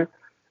different,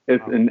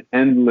 it's an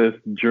endless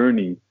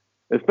journey,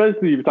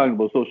 especially if you're talking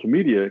about social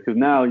media, because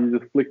now you're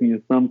just flicking your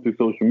thumb through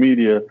social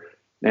media,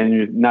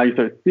 and now you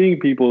start seeing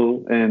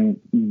people, and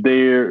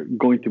they're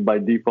going to, by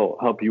default,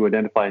 help you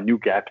identify new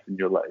gaps in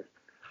your life.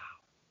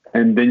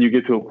 And then you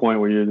get to a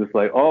point where you're just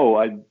like, oh,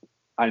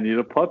 I need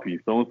a puppy.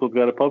 So-and-so's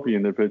got a puppy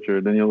in their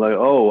picture. Then you're like,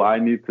 oh, I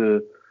need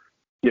to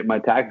get my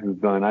taxes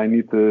done. I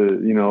need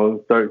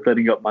to, start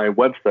setting up my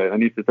website. I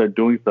need to start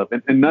doing stuff.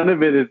 And none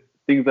of it is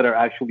things that are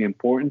actually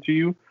important to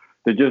you.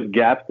 They're just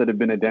gaps that have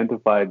been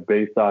identified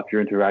based off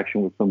your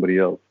interaction with somebody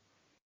else.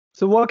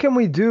 So what can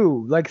we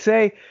do? Like,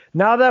 say,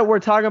 now that we're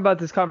talking about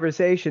this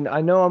conversation,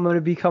 I know I'm going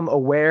to become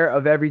aware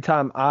of every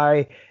time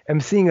I am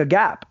seeing a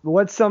gap.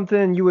 What's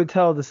something you would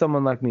tell to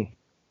someone like me?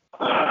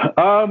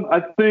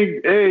 I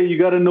think, you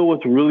got to know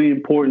what's really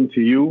important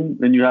to you,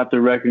 and you have to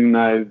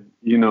recognize,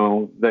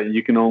 that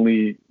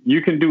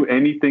you can do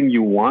anything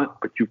you want,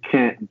 but you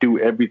can't do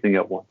everything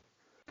at once.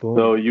 Cool.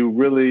 So you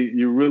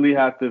really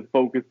have to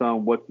focus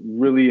on what's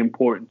really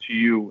important to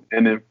you,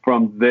 and then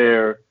from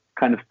there,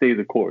 kind of stay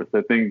the course.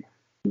 I think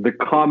the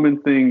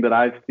common thing that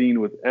I've seen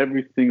with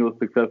every single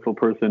successful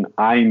person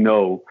I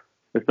know,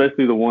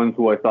 especially the ones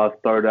who I saw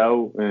start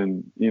out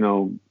and,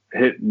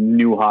 hit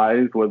new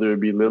highs, whether it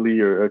be Lily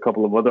or a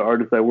couple of other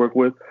artists I work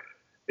with,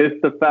 it's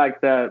the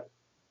fact that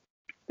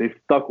they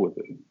stuck with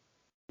it.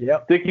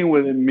 Yep. Sticking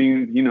with it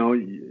means,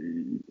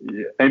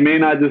 it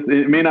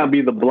may not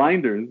be the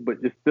blinders,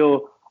 but you're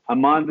still,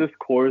 I'm on this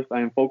course.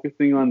 I am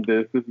focusing on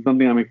this. This is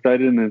something I'm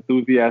excited and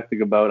enthusiastic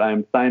about. I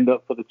am signed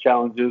up for the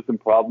challenges and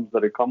problems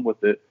that come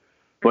with it,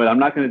 but I'm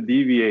not going to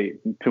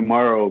deviate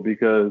tomorrow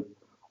because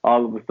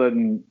all of a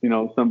sudden,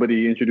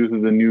 somebody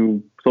introduces a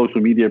new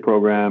social media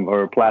program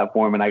or a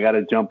platform, and I got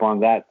to jump on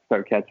that,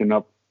 start catching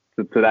up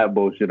to that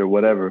bullshit or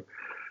whatever.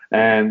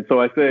 And so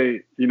I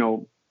say,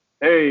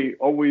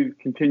 always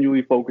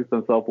continually focus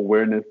on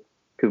self-awareness,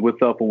 because with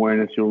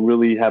self-awareness, you'll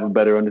really have a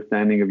better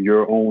understanding of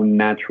your own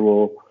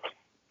natural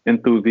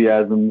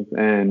enthusiasms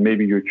and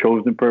maybe your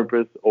chosen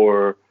purpose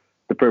or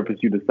the purpose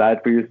you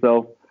decide for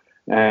yourself,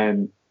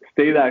 and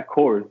stay that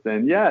course.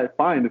 And yeah, it's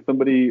fine if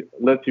somebody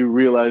lets you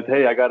realize,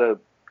 hey, I got to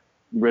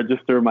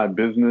register my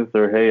business,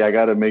 or hey, I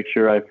got to make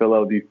sure I fill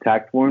out these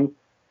tax forms.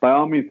 By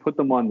all means, put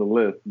them on the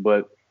list,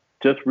 but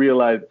just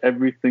realize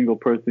every single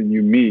person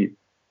you meet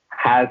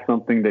has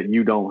something that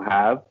you don't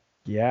have.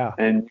 Yeah.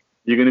 And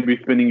you're going to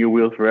be spinning your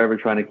wheels forever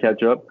trying to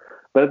catch up.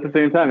 But at the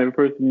same time, every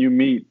person you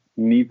meet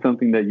needs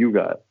something that you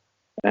got.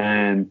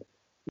 And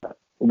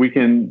we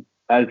can,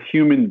 as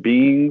human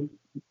beings,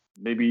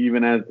 maybe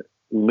even as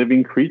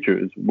living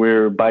creatures,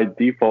 we're by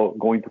default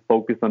going to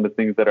focus on the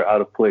things that are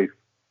out of place.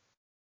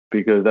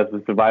 because that's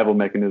the survival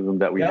mechanism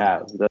that we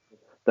have.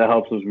 That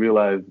helps us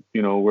realize,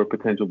 where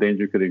potential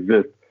danger could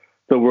exist.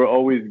 So we're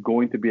always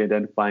going to be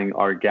identifying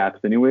our gaps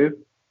anyways.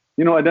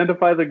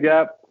 Identify the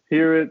gap,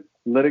 hear it,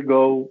 let it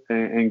go,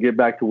 and get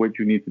back to what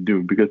you need to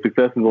do, because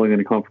success is only going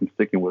to come from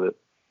sticking with it.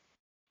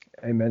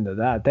 Amen to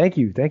that. Thank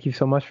you. Thank you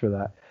so much for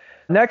that.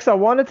 Next, I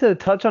wanted to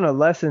touch on a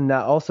lesson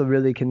that also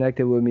really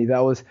connected with me. That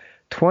was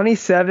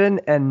 27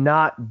 and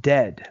not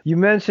dead. You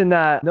mentioned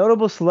that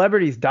notable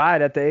celebrities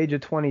died at the age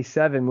of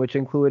 27, which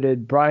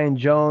included Brian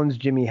Jones,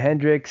 Jimi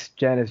Hendrix,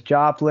 Janis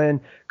Joplin,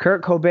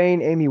 Kurt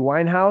Cobain, Amy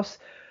Winehouse.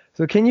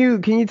 So can you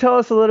tell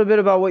us a little bit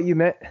about what you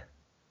meant?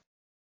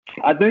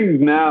 I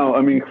think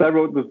now, because I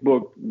wrote this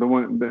book,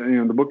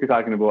 the book you're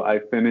talking about, I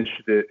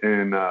finished it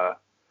in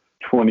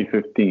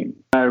 2015.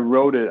 I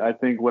wrote it, I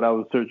think what I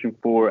was searching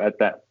for at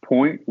that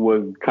point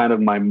was kind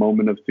of my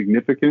moment of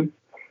significance.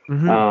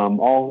 Mm-hmm.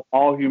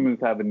 All humans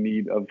have a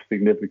need of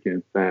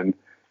significance, and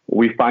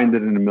we find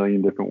it in a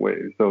million different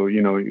ways. So,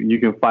 you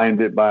can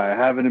find it by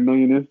having 1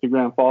 million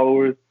Instagram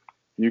followers.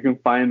 You can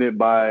find it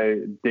by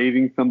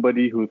dating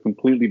somebody who's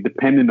completely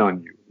dependent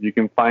on you. You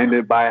can find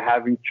it by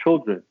having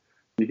children.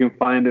 You can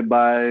find it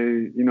by,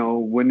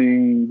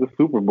 winning the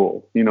Super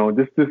Bowl.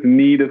 Just this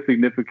need of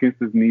significance,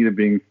 this need of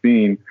being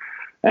seen.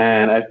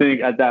 And I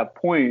think at that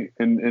point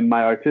in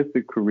my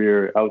artistic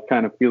career, I was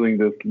kind of feeling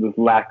this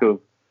lack of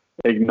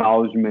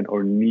acknowledgement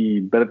or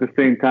need, but at the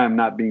same time,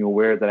 not being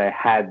aware that I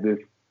had this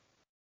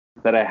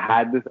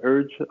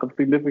urge of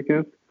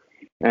significance.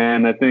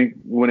 And I think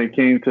when it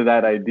came to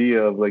that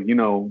idea of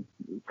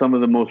some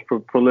of the most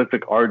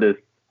prolific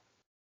artists,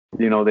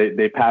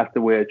 they passed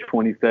away at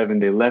 27,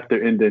 they left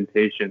their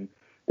indentation,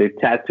 they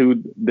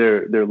tattooed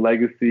their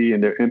legacy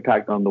and their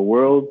impact on the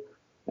world.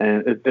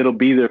 And it'll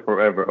be there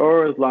forever,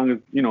 or as long as,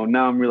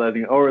 now I'm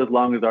realizing, or as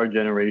long as our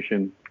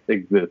generation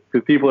exists.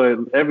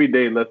 Because every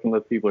day, less and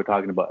less people are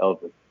talking about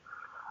Elvis,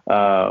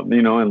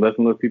 and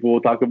less people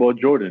will talk about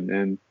Jordan.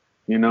 And,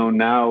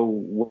 now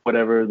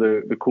whatever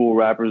the cool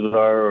rappers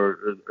are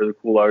or the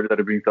cool artists that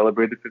are being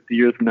celebrated 50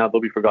 years from now,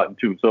 they'll be forgotten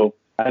too. So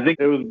I think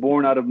it was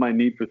born out of my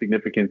need for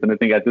significance. And I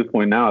think at this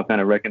point now, I've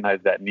kind of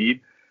recognized that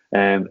need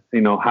and,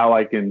 how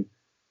I can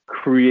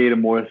create a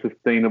more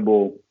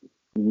sustainable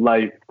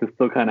life to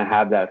still kind of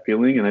have that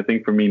feeling. And I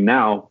think for me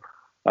now,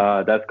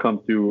 that's come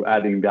through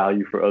adding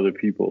value for other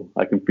people.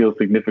 I can feel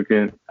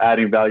significant,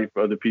 adding value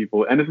for other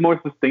people, and it's more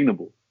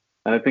sustainable.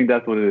 And I think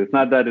that's what it is. It's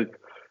not that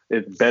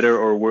it's better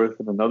or worse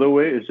in another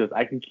way. It's just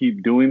I can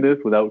keep doing this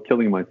without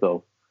killing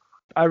myself.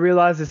 I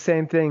realized the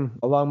same thing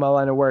along my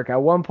line of work.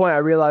 At one point, I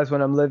realized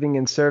when I'm living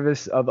in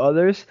service of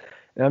others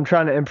and I'm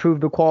trying to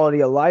improve the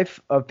quality of life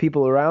of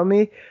people around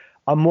me,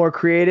 I'm more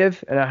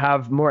creative and I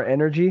have more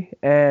energy.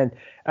 And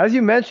as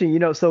you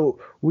mentioned, so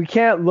we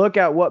can't look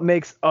at what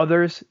makes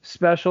others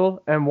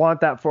special and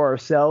want that for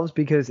ourselves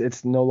because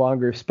it's no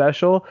longer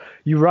special.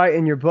 You write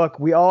in your book,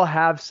 we all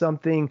have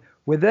something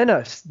within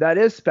us that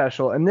is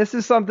special. And this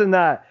is something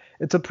that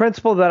it's a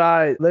principle that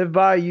I live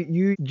by.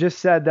 You just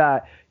said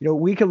that,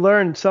 we can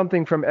learn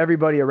something from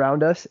everybody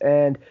around us.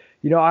 And,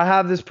 I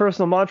have this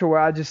personal mantra where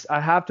I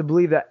have to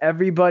believe that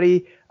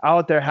everybody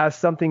out there has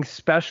something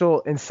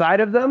special inside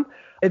of them.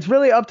 It's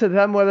really up to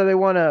them whether they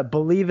want to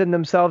believe in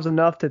themselves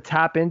enough to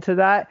tap into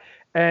that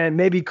and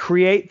maybe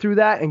create through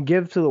that and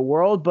give to the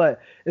world. But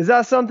is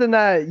that something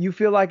that you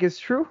feel like is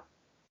true?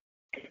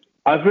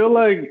 I feel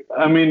like,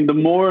 the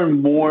more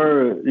and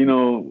more,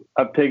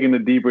 I've taken a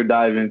deeper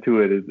dive into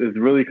it, it's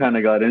really kind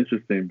of got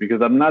interesting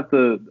because I'm not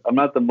the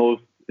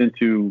most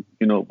into,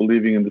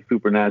 believing in the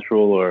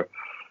supernatural or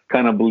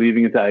kind of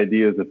believing into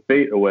ideas of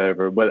fate or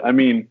whatever. But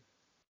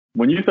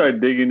when you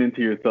start digging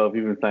into yourself,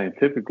 even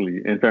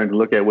scientifically, and starting to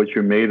look at what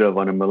you're made of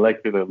on a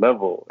molecular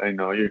level,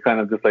 you're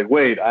kind of just like,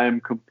 wait, I am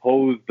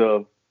composed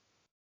of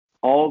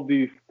all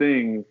these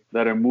things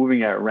that are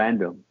moving at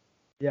random.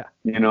 Yeah.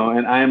 And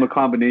I am a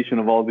combination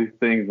of all these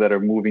things that are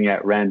moving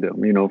at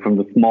random, from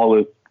the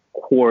smallest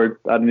quartz,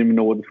 I don't even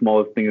know what the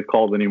smallest thing is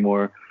called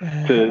anymore,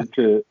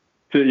 to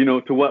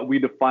what we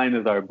define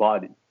as our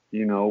body.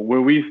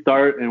 Where we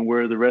start and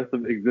where the rest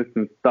of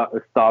existence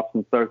stops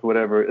and starts,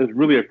 whatever, is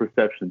really a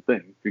perception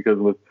thing. Because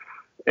with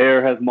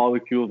air has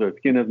molecules, our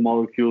skin has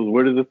molecules,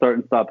 where does it start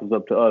and stop is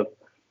up to us.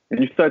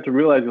 And you start to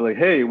realize you're like,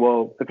 hey,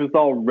 well, if it's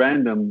all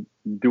random,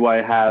 do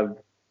I have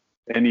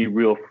any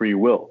real free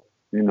will?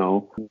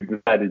 You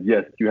decided,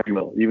 yes, you have free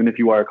will. Even if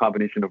you are a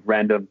combination of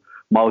random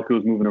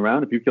molecules moving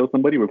around, if you kill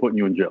somebody, we're putting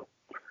you in jail.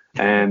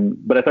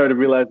 But I started to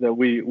realize that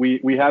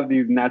we have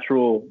these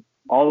natural,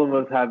 all of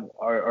us have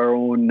our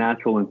own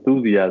natural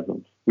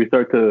enthusiasms. We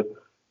start to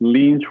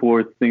lean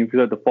towards things. We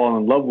start to fall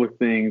in love with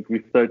things.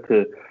 We start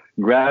to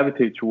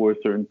gravitate towards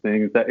certain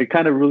things that it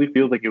kind of really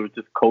feels like it was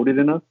just coded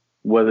in us,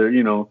 whether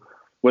you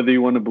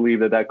want to believe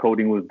that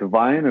coding was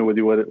divine or whether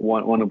you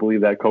want to believe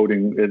that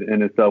coding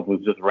in itself was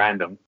just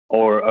random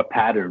or a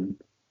pattern,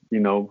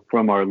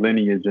 from our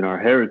lineage and our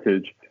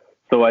heritage.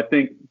 So I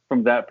think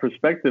from that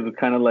perspective, it's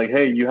kind of like,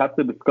 hey, you have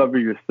to discover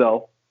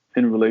yourself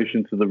in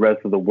relation to the rest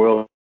of the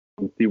world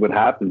and see what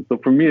happens. So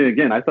for me,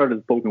 again, I started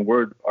as a spoken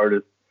word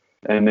artist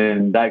And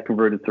then that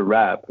converted to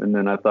rap. And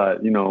then I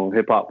thought,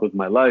 hip hop was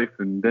my life.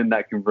 And then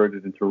that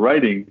converted into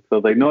writing. So I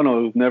was like, no,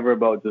 it was never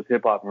about just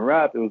hip hop and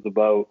rap. It was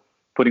about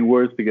putting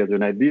words together.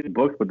 And I did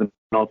books, but then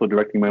also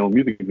directing my own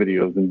music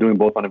videos and doing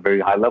both on a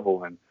very high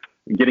level and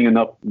getting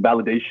enough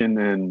validation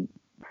and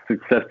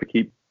success to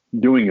keep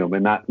doing them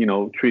and not,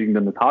 treating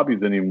them as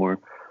hobbies anymore.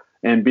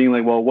 And being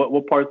like, well,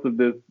 what parts of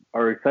this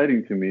are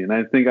exciting to me? And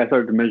I think I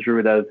started to measure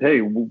it as,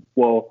 hey,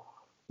 well,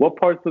 what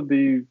parts of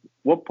these,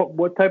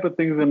 what type of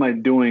things am I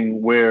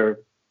doing where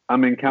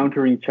I'm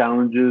encountering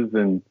challenges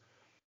and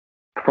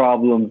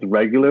problems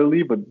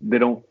regularly, but they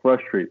don't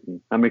frustrate me?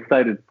 I'm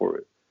excited for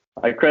it.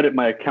 I credit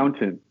my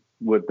accountant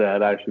with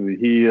that, actually.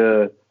 He,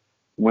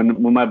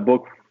 when my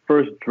book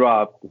first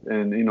dropped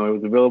and, it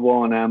was available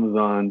on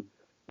Amazon,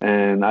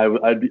 and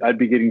I'd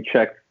be getting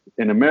checks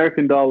in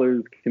American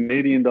dollars,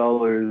 Canadian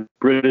dollars,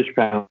 British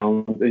pounds,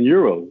 and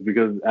euros,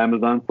 because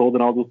Amazon sold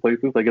in all those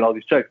places. I get all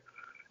these checks.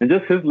 And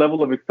just his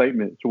level of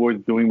excitement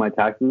towards doing my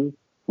taxes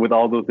with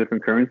all those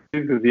different currencies,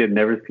 because he had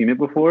never seen it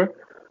before.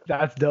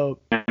 That's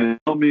dope. And it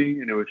helped me,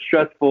 and it was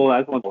stressful.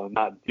 I just wanted to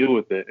not deal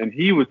with it. And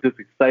he was just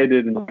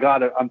excited, and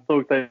God, I'm so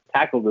excited to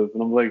tackle this.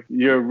 And I'm like,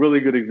 you're a really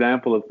good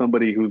example of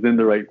somebody who's in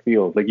the right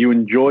field. Like, you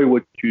enjoy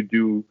what you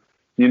do,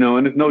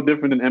 and it's no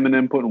different than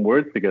Eminem putting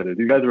words together.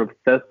 These guys are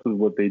obsessed with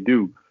what they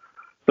do.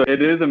 So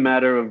it is a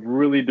matter of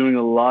really doing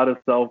a lot of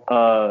self,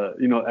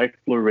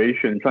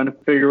 exploration, trying to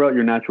figure out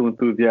your natural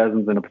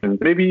enthusiasms and opinions.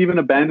 Maybe even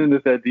abandon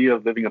this idea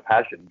of living a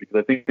passion, because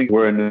I think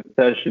where an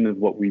obsession is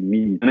what we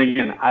need. And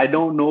again, I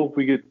don't know if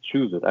we get to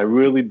choose it. I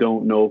really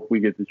don't know if we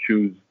get to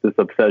choose this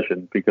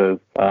obsession, because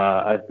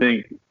I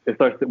think it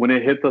starts when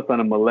it hits us on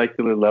a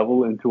molecular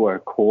level into our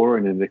core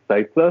and it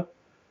excites us.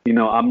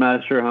 I'm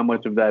not sure how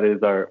much of that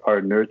is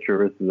our nurture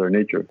versus our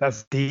nature.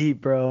 That's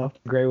deep, bro.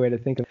 Great way to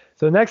think of it.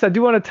 So next, I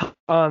do want to talk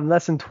on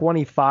lesson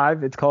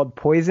 25. It's called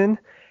Poison.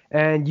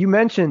 And you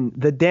mentioned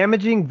the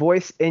damaging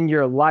voice in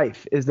your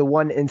life is the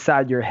one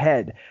inside your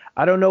head.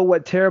 I don't know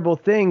what terrible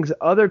things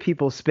other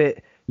people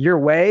spit your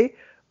way,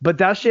 but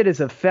that shit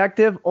is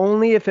effective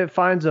only if it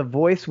finds a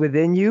voice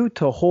within you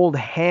to hold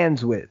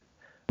hands with,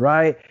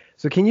 right?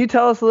 So can you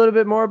tell us a little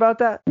bit more about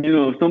that?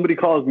 If somebody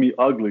calls me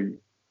ugly,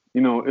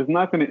 it's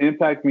not going to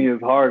impact me as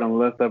hard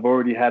unless I've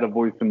already had a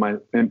voice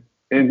in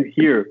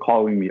here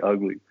calling me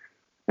ugly.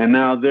 And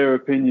now their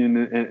opinion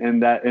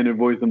and that inner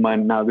voice of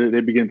mine, now they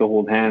begin to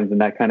hold hands, and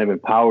that kind of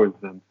empowers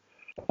them.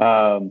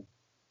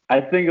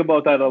 I think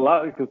about that a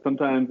lot, because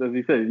sometimes, as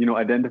you said,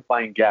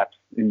 identifying gaps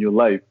in your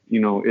life,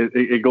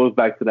 it goes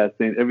back to that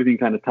saying, everything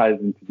kind of ties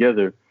in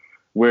together,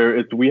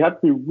 where we have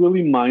to be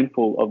really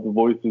mindful of the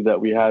voices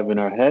that we have in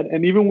our head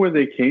and even where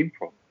they came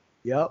from.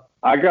 Yep.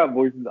 I got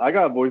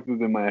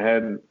voices in my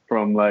head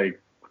from like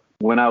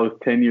when I was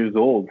 10 years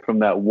old, from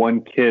that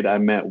one kid I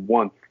met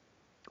once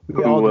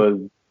who was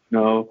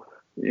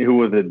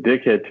a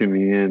dickhead to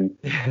me, and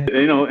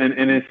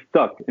and it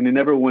stuck and it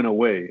never went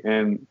away.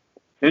 And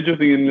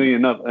interestingly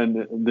enough,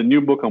 and the new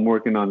book I'm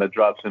working on that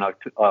drops in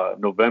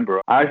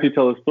November, I actually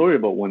tell a story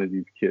about one of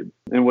these kids.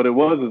 And what it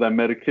was is I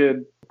met a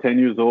kid, 10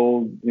 years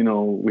old. He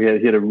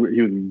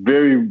was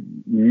very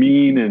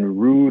mean and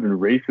rude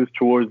and racist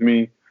towards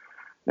me.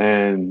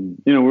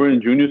 And, we're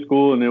in junior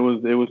school, and it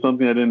was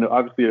something I didn't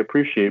obviously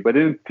appreciate, but I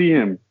didn't see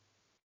him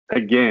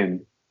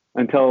again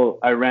until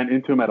I ran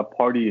into him at a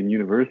party in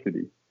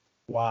university.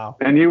 Wow.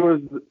 And he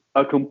was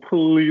a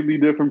completely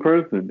different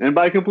person. And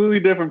by completely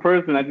different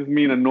person, I just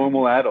mean a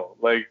normal adult.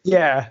 Like,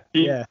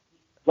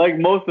 like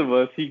most of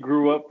us, he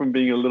grew up from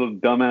being a little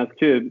dumbass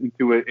kid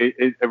into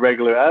a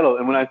regular adult.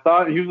 And when I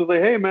saw him, he was just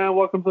like, hey man,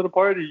 welcome to the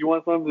party. You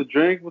want something to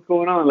drink? What's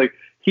going on? Like,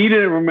 he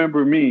didn't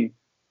remember me,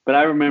 but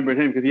I remembered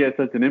him because he had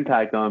such an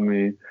impact on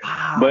me.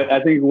 Wow. But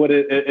I think what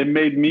it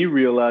made me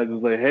realize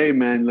was like, hey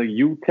man, like,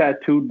 you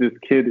tattooed this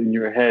kid in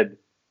your head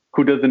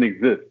who doesn't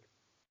exist.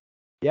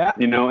 Yeah.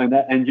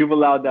 And you've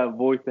allowed that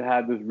voice to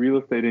have this real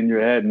estate in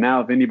your head.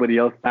 Now, if anybody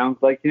else sounds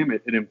like him,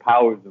 it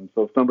empowers them.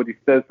 So if somebody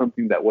says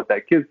something that what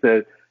that kid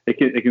said, it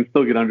can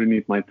still get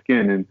underneath my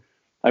skin. And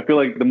I feel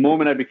like the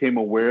moment I became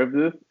aware of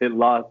this,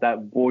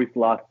 that voice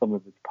lost some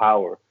of its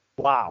power.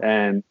 Wow.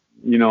 And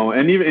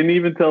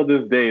even till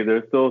this day,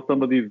 there's still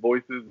some of these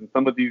voices and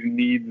some of these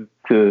needs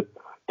to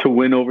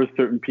win over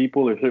certain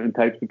people or certain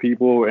types of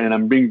people. And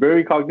I'm being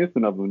very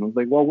cognizant of them. I was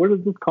like, well, where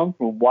does this come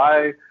from?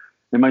 Why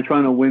am I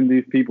trying to win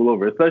these people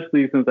over?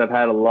 Especially since I've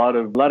had a lot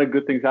of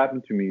good things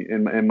happen to me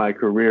in my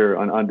career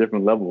on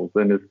different levels.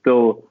 And I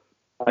still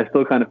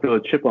kind of feel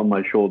a chip on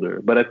my shoulder.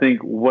 But I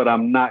think what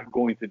I'm not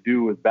going to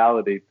do is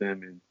validate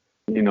them and,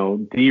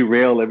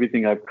 derail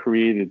everything I've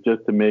created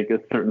just to make a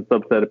certain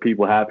subset of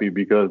people happy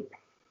because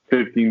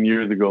 15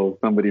 years ago,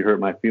 somebody hurt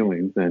my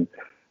feelings. And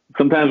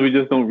sometimes we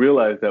just don't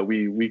realize that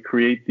we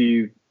create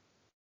these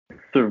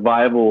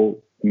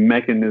survival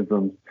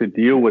mechanisms to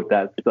deal with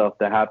that stuff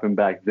that happened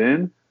back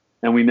then,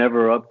 and we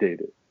never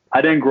update it.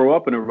 I didn't grow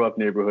up in a rough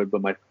neighborhood,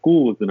 but my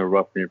school was in a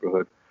rough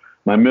neighborhood,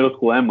 my middle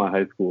school and my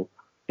high school.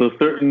 So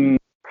certain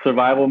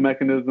survival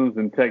mechanisms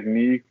and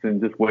techniques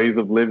and just ways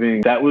of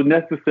living that was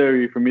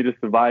necessary for me to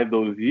survive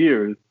those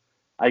years,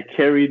 I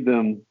carried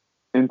them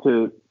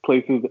into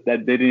places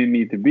that they didn't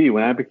need to be.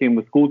 When I became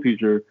a school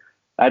teacher,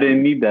 I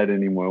didn't need that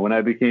anymore. When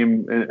I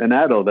became an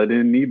adult, I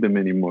didn't need them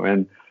anymore.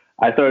 And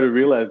I started to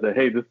realize that,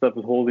 hey, this stuff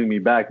is holding me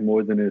back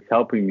more than it's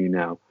helping me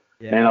now.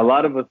 Yeah. And a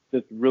lot of us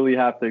just really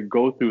have to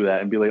go through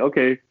that and be like,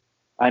 okay,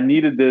 I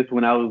needed this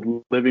when I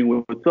was living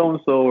with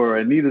so-and-so, or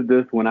I needed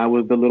this when I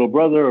was the little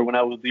brother or when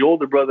I was the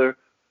older brother.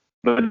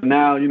 But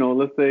now,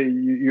 let's say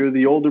you're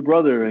the older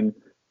brother and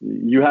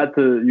you had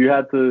to,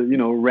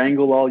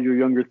 wrangle all your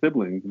younger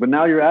siblings. But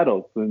now you're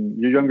adults and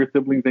your younger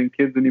siblings ain't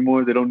kids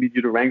anymore. They don't need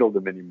you to wrangle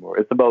them anymore.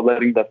 It's about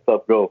letting that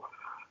stuff go.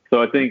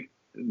 So I think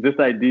this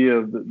idea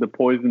of the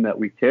poison that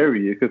we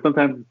carry, because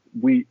sometimes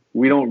we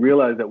don't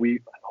realize that we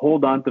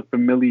hold on to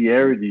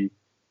familiarity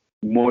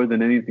more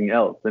than anything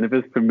else. And if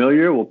it's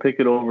familiar, we'll pick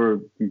it over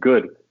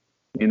good,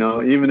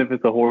 even if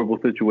it's a horrible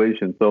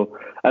situation. So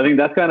I think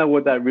that's kind of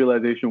what that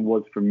realization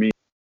was for me.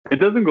 It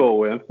doesn't go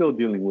away. I'm still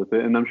dealing with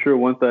it. And I'm sure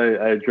once I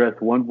address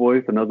one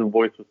voice, another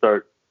voice will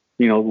start,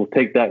 will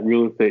take that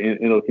real estate and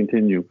it'll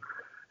continue.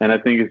 And I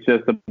think it's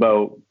just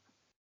about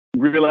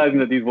realizing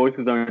that these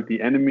voices aren't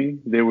the enemy.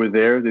 They were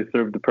there. They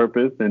served the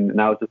purpose. And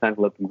now it's just time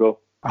to let them go.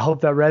 I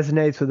hope that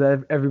resonates with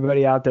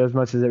everybody out there as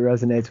much as it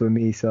resonates with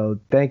me. So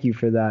thank you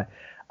for that.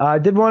 I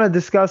did want to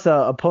discuss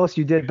a post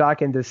you did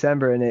back in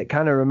December, and it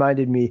kind of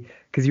reminded me,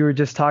 because you were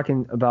just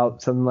talking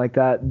about something like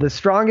that. The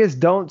strongest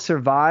don't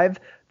survive,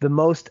 the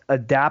most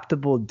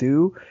adaptable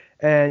do.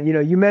 And,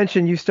 you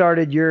mentioned you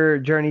started your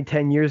journey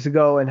 10 years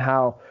ago and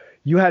how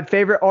you had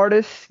favorite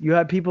artists, you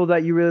had people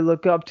that you really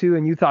look up to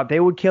and you thought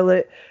they would kill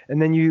it.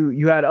 And then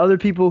you had other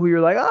people who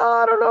you're like,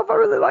 I don't know if I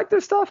really like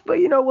their stuff, but,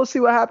 we'll see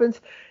what happens.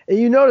 And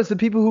you notice the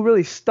people who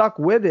really stuck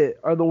with it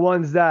are the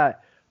ones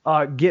that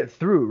get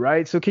through,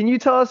 right? So can you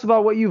tell us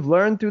about what you've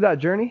learned through that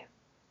journey?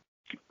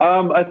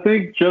 I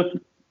think just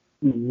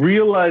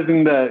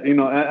realizing that,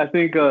 I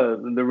think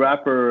the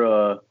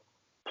rapper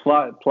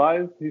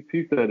Plies,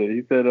 he said it.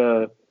 He said,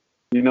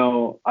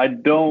 I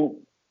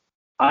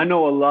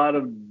know a lot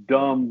of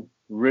dumb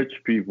rich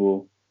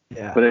people,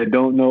 but I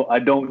don't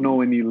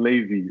know any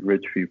lazy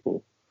rich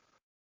people.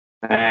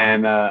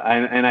 And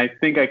I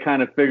think I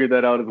kind of figured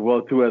that out as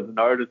well too as an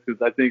artist,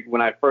 because I think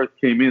when I first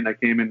came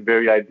in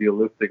very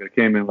idealistic. I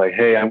came in like,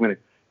 hey, I'm gonna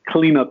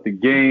clean up the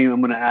game.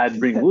 I'm gonna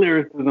bring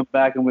lyricism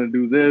back. I'm gonna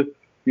do this.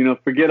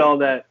 Forget all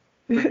that,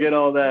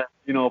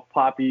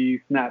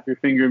 poppy, snap your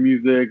finger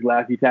music,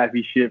 laffy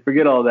taffy shit.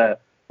 Forget all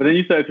that. But then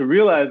you start to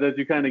realize as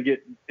you kind of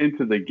get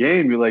into the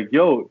game, you're like,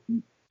 yo,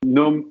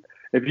 no,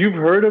 if you've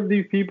heard of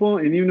these people,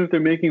 and even if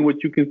they're making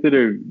what you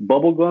consider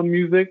bubblegum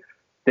music,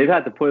 they've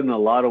had to put in a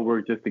lot of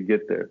work just to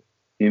get there.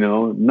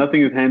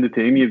 Nothing is handed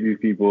to any of these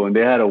people, and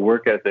they had a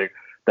work ethic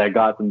that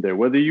got them there,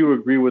 whether you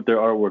agree with their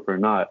artwork or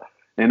not.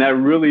 And that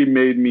really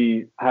made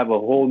me have a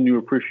whole new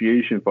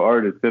appreciation for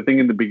artists. I think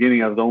in the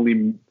beginning, I was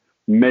only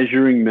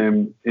measuring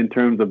them in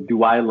terms of,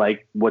 do I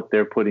like what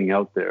they're putting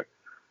out there?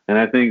 And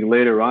I think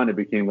later on, it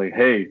became like,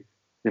 hey,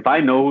 if I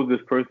know who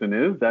this person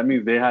is, that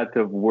means they had to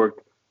have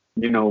worked,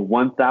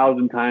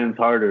 1,000 times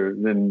harder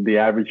than the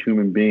average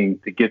human being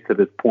to get to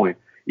this point.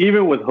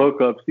 Even with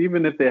hookups,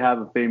 even if they have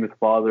a famous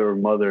father or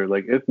mother,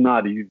 like, it's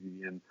not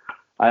easy. And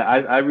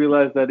I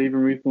realized that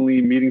even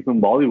recently meeting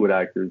some Bollywood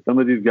actors. Some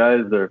of these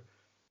guys are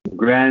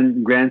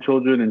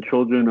grandchildren and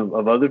children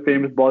of other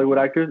famous Bollywood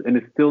actors, and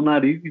it's still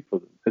not easy for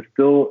them. It's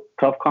still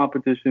tough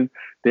competition.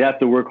 They have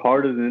to work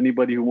harder than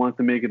anybody who wants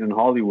to make it in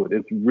Hollywood.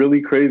 It's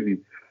really crazy.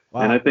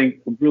 Wow. And I think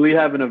really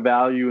having a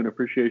value and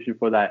appreciation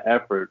for that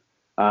effort,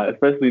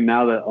 especially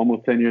now that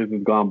almost 10 years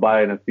has gone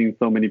by and I've seen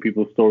so many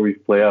people's stories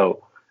play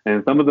out.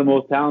 And some of the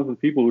most talented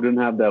people who didn't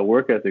have that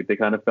work ethic, they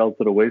kind of fell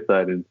to the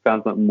wayside and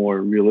found something more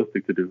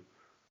realistic to do.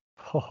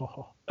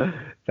 Oh,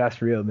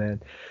 that's real,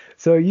 man.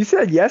 So you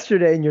said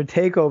yesterday in your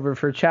takeover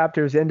for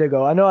Chapters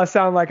Indigo, I know I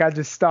sound like I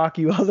just stalk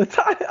you all the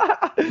time.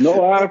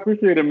 No, I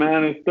appreciate it,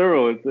 man. It's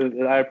thorough.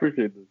 I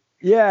appreciate this.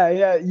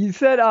 Yeah. You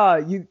said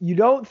you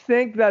don't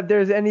think that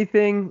there's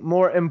anything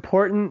more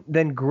important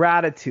than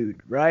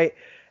gratitude, right?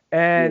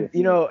 And,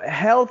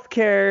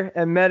 healthcare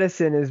and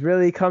medicine is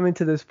really coming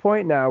to this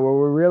point now where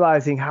we're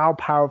realizing how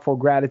powerful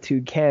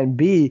gratitude can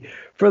be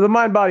for the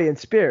mind, body, and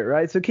spirit,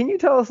 right? So can you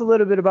tell us a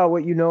little bit about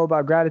what you know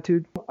about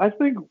gratitude? I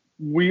think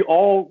we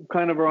all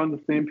kind of are on the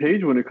same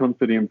page when it comes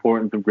to the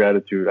importance of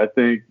gratitude. I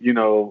think, I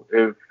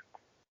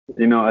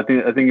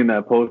think in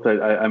that post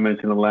I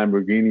mentioned a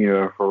Lamborghini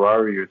or a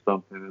Ferrari or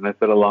something, and I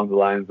said along the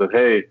lines of,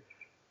 hey,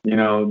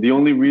 the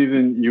only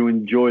reason you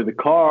enjoy the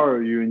car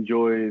or you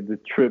enjoy the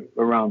trip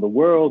around the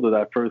world or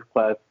that first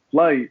class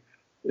flight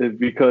is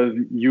because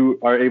you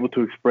are able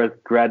to express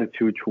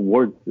gratitude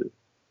towards it,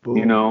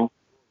 Boom.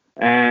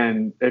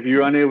 And if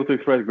you're unable to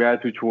express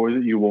gratitude towards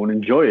it, you won't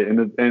enjoy it.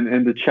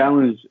 And the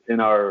challenge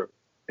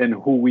in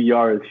who we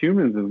are as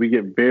humans is we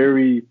get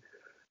very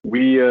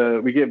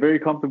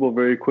comfortable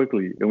very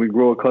quickly, and we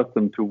grow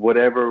accustomed to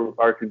whatever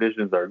our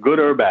conditions are, good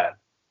or bad.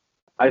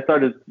 I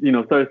started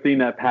seeing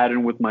that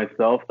pattern with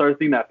myself, started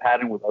seeing that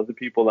pattern with other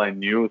people I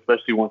knew,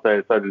 especially once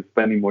I started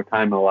spending more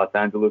time in Los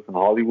Angeles and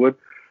Hollywood.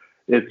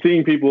 It's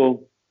seeing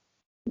people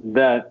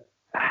that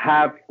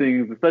have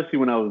things, especially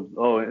when I was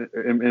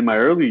in my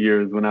early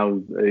years when I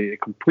was a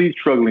complete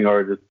struggling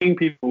artist, seeing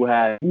people who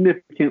had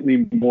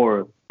significantly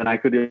more than I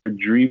could ever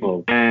dream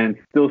of, and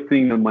still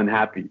seeing them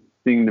unhappy,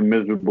 seeing them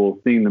miserable,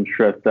 seeing them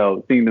stressed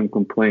out, seeing them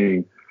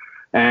complaining,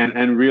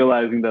 and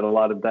realizing that a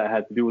lot of that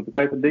had to do with the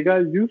fact that they got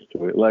used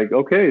to it. Like,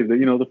 okay,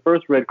 the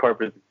first red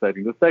carpet is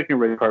exciting, the second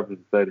red carpet is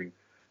exciting.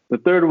 The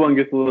third one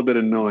gets a little bit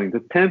annoying. The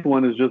 10th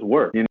one is just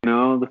work.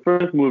 The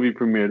first movie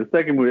premiere, the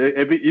second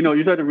movie,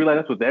 you start to realize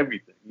that's with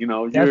everything.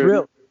 That's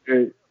real.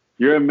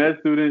 You're a med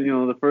student.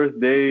 The first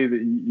day that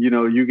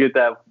you get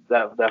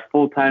that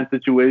full-time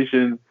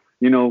situation.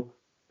 It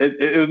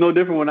was no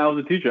different when I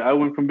was a teacher. I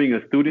went from being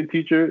a student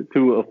teacher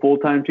to a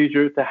full-time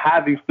teacher to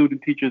having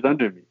student teachers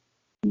under me.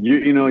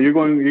 You're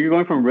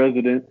going from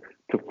resident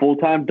to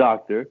full-time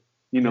doctor.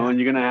 And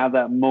you're gonna have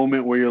that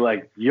moment where you're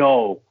like,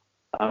 yo,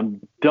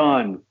 I'm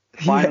done.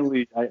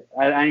 Finally,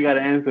 I ain't got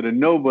to answer to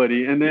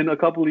nobody. And then a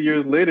couple of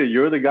years later,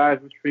 you're the guy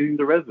who's treating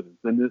the residents.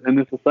 And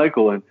it's a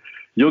cycle. And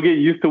you'll get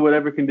used to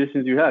whatever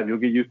conditions you have. You'll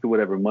get used to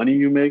whatever money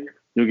you make.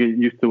 You'll get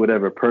used to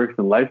whatever perks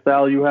and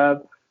lifestyle you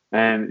have.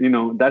 And,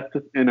 that's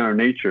just in our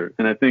nature.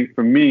 And I think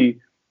for me,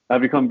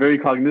 I've become very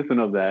cognizant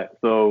of that.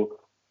 So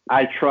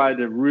I try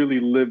to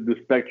really live the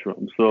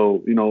spectrum.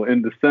 So,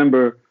 in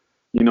December,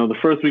 the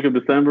first week of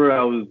December,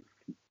 I was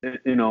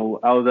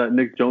at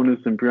Nick Jonas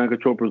and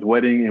Priyanka Chopra's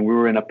wedding, and we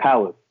were in a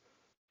palace.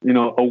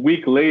 A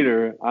week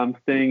later, I'm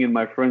staying in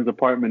my friend's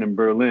apartment in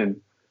Berlin,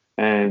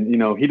 and,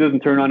 he doesn't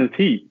turn on his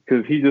heat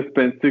because he just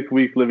spent 6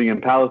 weeks living in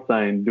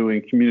Palestine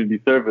doing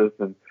community service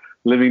and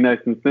living nice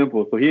and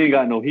simple. So he ain't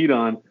got no heat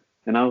on.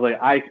 And I was like,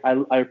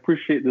 I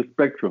appreciate the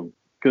spectrum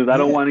because I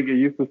don't want to get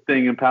used to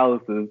staying in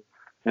palaces.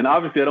 And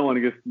obviously I don't want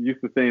to get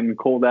used to staying in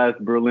cold ass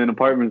Berlin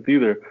apartments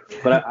either.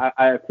 But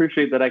I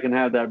appreciate that I can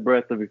have that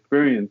breadth of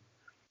experience.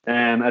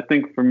 And I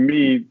think for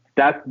me,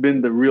 that's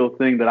been the real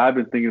thing that I've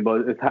been thinking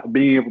about is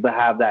being able to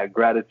have that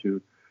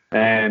gratitude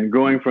and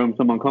going from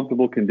some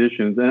uncomfortable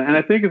conditions. And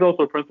I think it's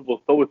also a principle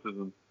of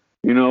stoicism,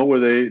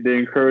 where they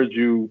encourage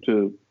you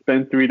to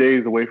spend 3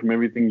 days away from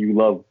everything you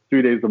love,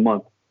 3 days a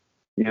month,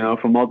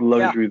 from all the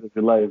luxuries of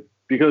your life,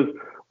 because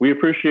we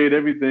appreciate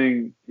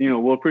everything,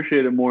 we'll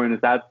appreciate it more in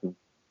its absence.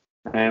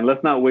 And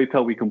let's not wait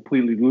till we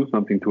completely lose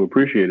something to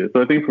appreciate it.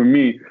 So I think for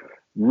me,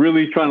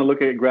 really trying to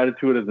look at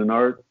gratitude as an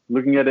art,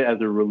 looking at it as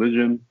a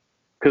religion,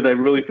 because I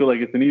really feel like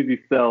it's an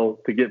easy sell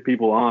to get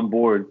people on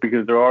board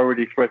because they're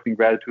already expressing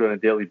gratitude on a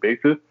daily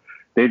basis.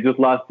 They've just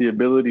lost the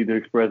ability to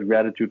express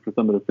gratitude for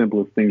some of the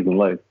simplest things in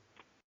life.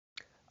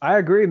 I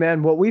agree,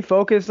 man. What we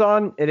focus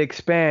on, it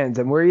expands,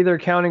 and we're either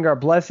counting our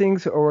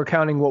blessings or we're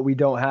counting what we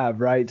don't have,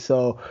 right?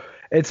 So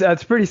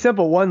it's pretty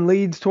simple. One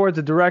leads towards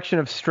a direction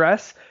of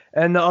stress,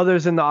 and the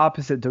other's in the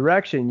opposite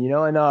direction,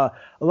 And a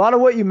lot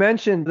of what you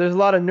mentioned, there's a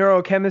lot of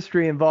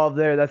neurochemistry involved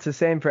there. That's the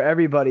same for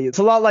everybody. It's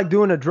a lot like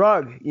doing a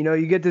drug.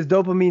 You get this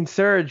dopamine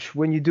surge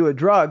when you do a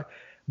drug,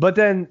 but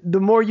then the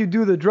more you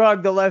do the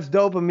drug, the less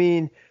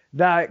dopamine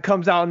that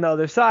comes out on the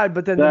other side.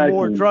 But then the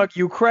more drug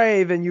you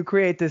crave, and you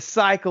create this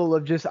cycle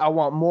of just, I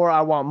want more,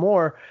 I want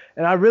more.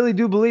 And I really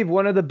do believe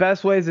one of the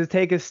best ways to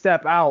take a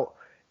step out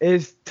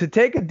is to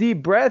take a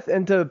deep breath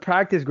and to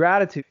practice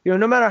gratitude.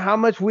 No matter how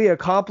much we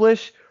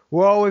accomplish,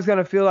 we're always going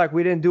to feel like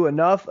we didn't do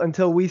enough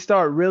until we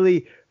start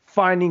really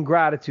finding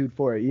gratitude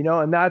for it,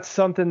 and that's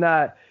something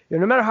that,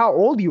 no matter how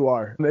old you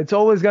are, it's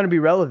always going to be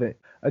relevant.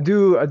 I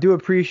do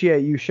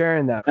appreciate you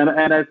sharing that.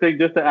 And I think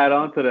just to add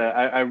on to that,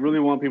 I really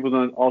want people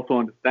to also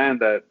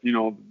understand that,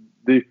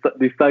 these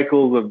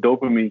cycles of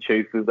dopamine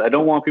chases, I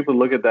don't want people to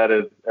look at that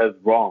as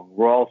wrong.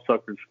 We're all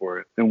suckers for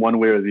it in one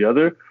way or the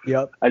other.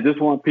 Yep. I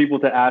just want people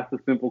to ask the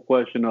simple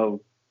question of,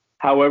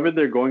 however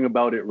they're going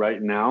about it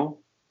right now,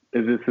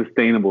 is it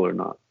sustainable or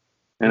not?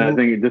 And I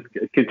think just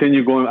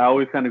continue going. I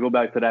always kind of go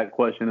back to that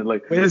question. It's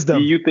like, wisdom.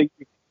 Do you think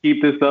you can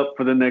keep this up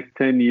for the next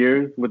 10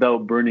 years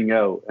without burning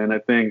out? And I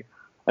think,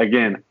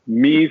 again,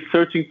 me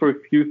searching for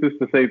excuses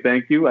to say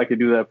thank you, I could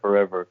do that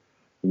forever.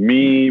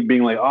 Me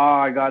being like,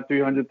 I got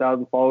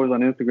 300,000 followers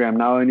on Instagram.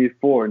 Now I need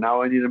 4.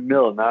 Now I need 1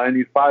 million. Now I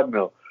need 5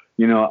 million.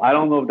 I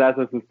don't know if that's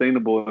as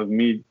sustainable as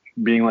me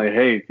being like,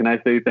 hey, can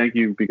I say thank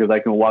you because I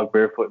can walk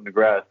barefoot in the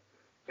grass?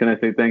 Can I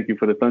say thank you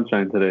for the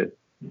sunshine today?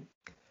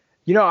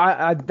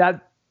 I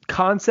that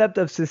concept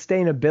of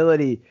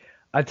sustainability,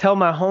 I tell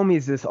my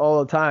homies this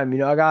all the time.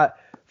 I got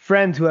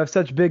friends who have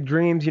such big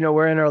dreams.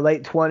 We're in our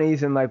late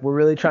 20s and we're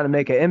really trying to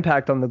make an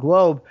impact on the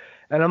globe.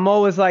 And I'm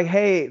always like,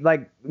 hey,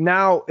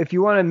 now if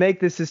you want to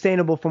make this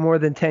sustainable for more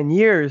than 10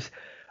 years,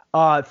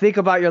 think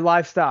about your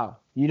lifestyle.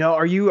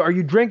 Are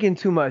you drinking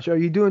too much? Are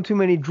you doing too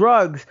many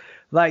drugs?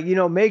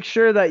 Make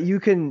sure that you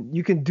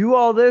can do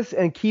all this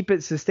and keep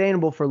it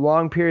sustainable for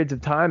long periods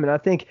of time. And I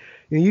think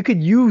you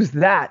could use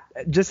that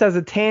just as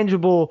a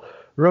tangible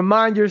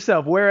remind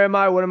yourself, where am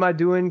I? What am I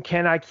doing?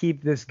 Can I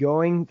keep this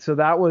going? So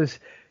that was,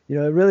 it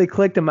really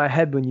clicked in my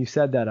head when you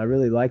said that. I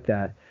really like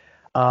that.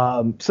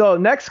 So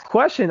next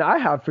question I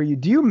have for you.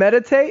 Do you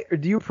meditate or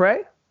do you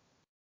pray?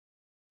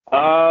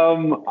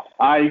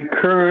 I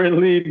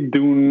currently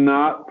do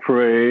not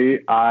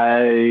pray.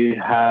 I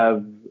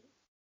have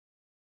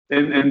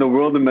in the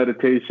world of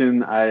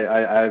meditation,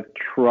 I've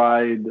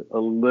tried a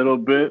little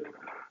bit.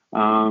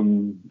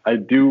 I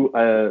do.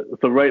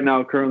 So right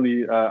now,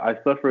 currently, I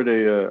suffered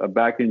a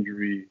back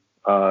injury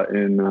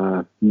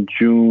in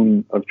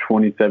June of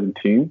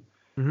 2017.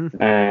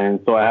 Mm-hmm. And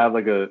so I have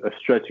like a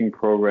stretching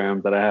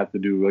program that I have to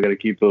do. I got to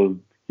keep those,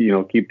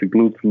 keep the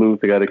glutes loose.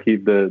 I got to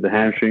keep the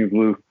hamstrings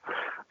loose.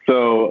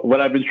 So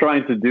what I've been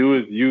trying to do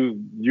is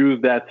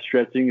use that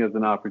stretching as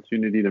an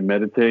opportunity to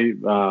meditate.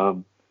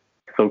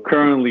 So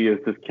currently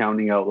it's just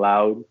counting out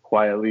loud,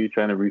 quietly,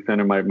 trying to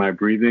recenter my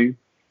breathing.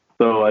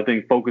 So I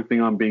think focusing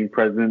on being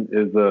present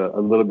is a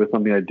little bit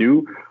something I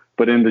do.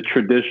 But in the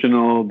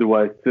traditional, do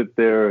I sit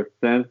there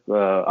sense?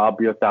 I'll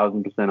be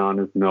 1,000%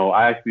 honest. No,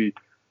 I actually,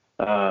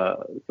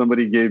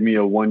 somebody gave me a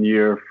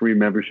 1-year free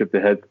membership to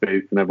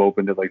Headspace, and I've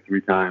opened it like 3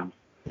 times.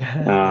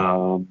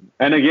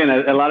 And again,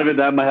 a lot of it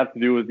that might have to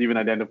do with even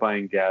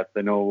identifying gaps.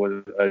 I know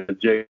it was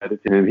Jay,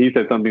 and he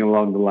said something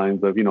along the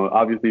lines of,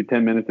 obviously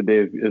 10 minutes a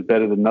day is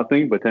better than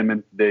nothing, but 10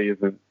 minutes a day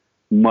isn't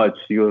much.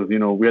 He goes,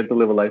 we have to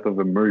live a life of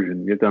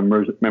immersion. We have to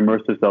immerse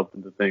ourselves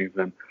into things,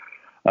 and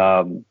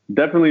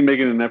definitely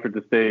making an effort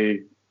to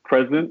stay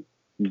present.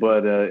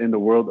 But in the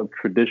world of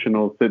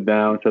traditional sit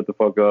down, shut the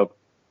fuck up,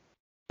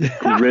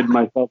 rid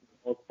myself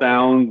of all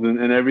sounds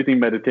and everything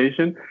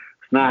meditation,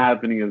 it's not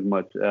happening as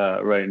much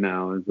right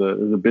now.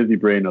 There's a busy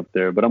brain up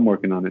there, but I'm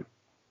working on it.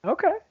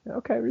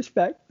 Okay,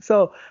 respect.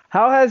 So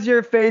how has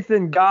your faith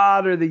in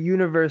God or the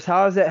universe,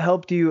 how has it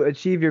helped you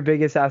achieve your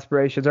biggest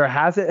aspirations, or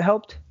has it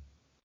helped?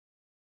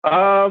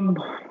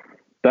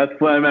 That's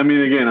why,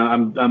 again,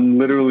 I'm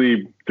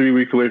literally 3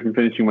 weeks away from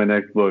finishing my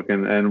next book,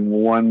 and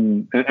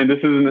this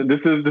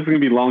is gonna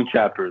be long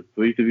chapters.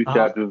 So each of these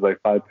chapters is like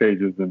 5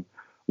 pages, and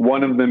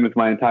one of them is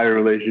my entire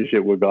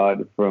relationship with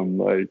God from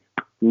like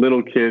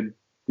little kid,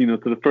 to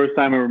the first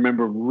time I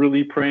remember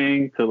really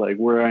praying to like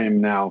where I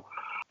am now.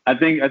 I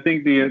think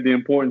the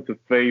importance of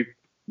faith,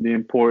 the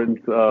importance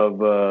of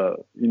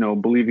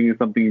believing in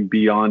something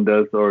beyond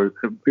us, or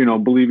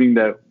believing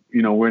that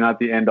we're not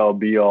the end all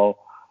be all.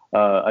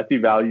 I see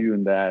value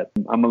in that.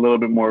 I'm a little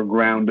bit more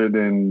grounded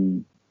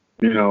in,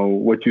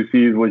 what you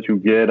see is what you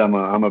get.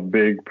 I'm a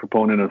big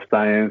proponent of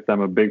science.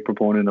 I'm a big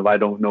proponent of I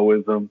don't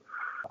knowism.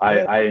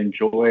 I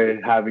enjoy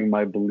having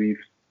my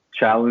beliefs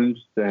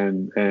challenged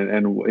and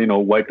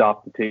wiped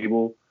off the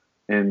table,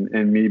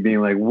 and me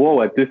being like,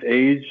 whoa, at this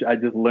age, I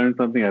just learned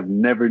something I've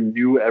never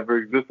knew ever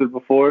existed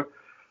before.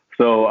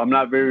 So I'm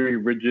not very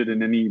rigid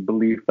in any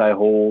beliefs I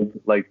hold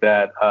like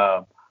that.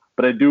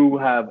 But I do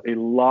have a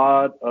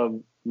lot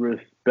of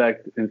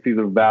respect and see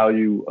the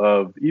value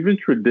of even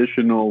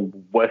traditional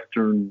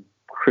Western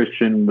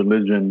Christian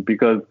religion,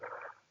 because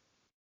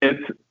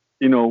it's,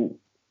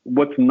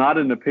 what's not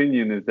an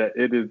opinion is that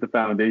it is the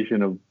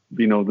foundation of,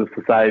 the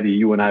society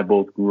you and I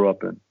both grew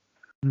up in.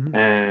 Mm-hmm.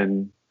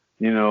 And,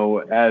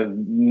 as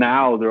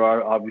now there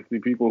are obviously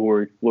people who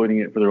are exploiting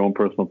it for their own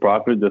personal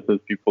profit, just as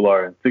people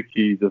are in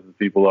Sikhi, just as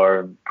people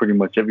are in pretty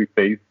much every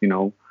faith.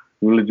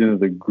 Religion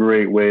is a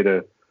great way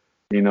to,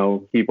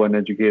 keep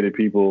uneducated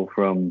people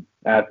from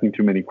asking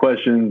too many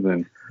questions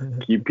and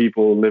keep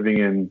people living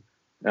in,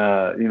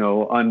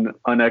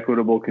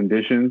 unequitable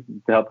conditions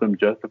to help them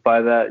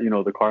justify that.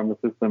 The karma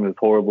system is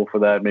horrible for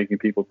that, making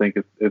people think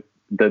it's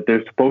that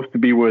they're supposed to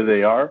be where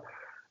they are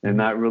and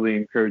not really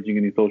encouraging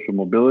any social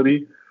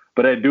mobility.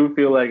 But I do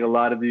feel like a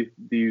lot of these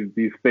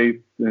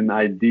faiths and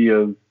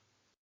ideas,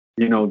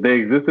 they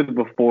existed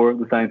before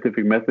the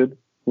scientific method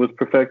was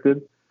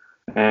perfected.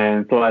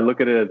 And so I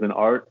look at it as an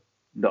art.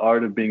 The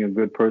art of being a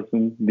good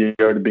person, the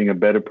art of being a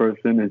better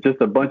person. It's just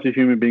a bunch of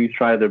human beings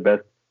try their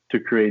best to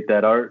create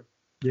that art.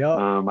 Yeah.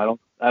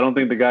 I don't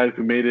think the guys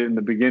who made it in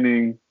the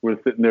beginning were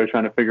sitting there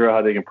trying to figure out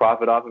how they can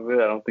profit off of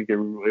it. I don't think it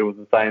was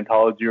a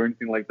Scientology or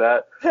anything like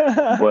that.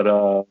 But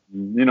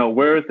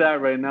where it's at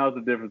right now is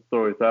a different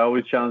story. So I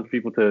always challenge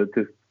people to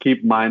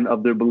keep mind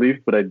of their beliefs.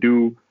 But I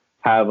do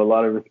have a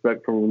lot of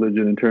respect for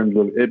religion in terms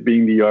of it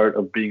being the art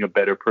of being a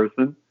better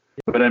person.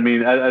 But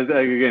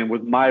again,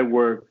 with my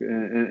work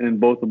in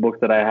both the books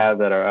that I have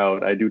that are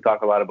out, I do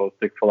talk a lot about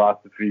Sikh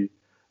philosophy.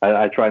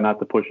 I try not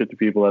to push it to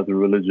people as a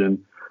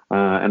religion.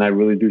 And I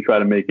really do try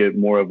to make it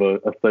more of a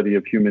study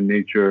of human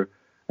nature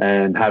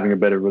and having a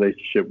better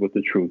relationship with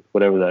the truth,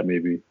 whatever that may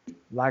be.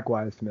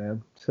 Likewise,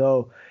 man.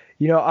 So,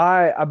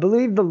 I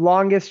believe the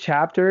longest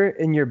chapter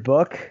in your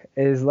book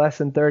is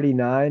lesson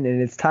 39,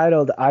 and it's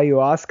titled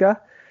Ayahuasca.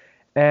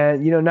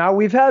 And, now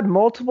we've had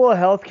multiple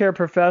healthcare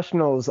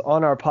professionals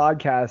on our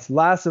podcast,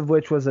 last of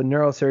which was a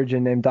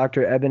neurosurgeon named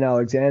Dr. Eben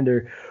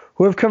Alexander,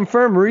 who have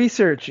confirmed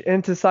research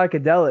into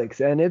psychedelics.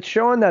 And it's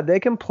showing that they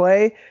can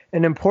play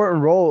an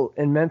important role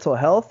in mental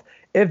health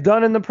if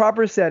done in the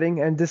proper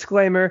setting. And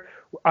disclaimer,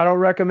 I don't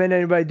recommend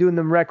anybody doing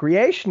them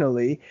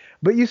recreationally,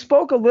 but you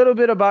spoke a little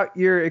bit about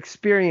your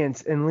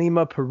experience in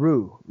Lima,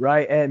 Peru,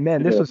 right? And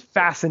man, this was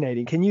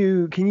fascinating. Can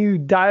you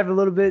dive a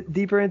little bit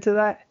deeper into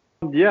that?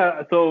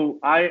 Yeah, so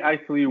I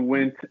actually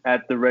went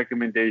at the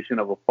recommendation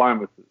of a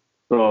pharmacist.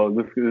 So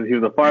he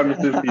was a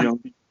pharmacist.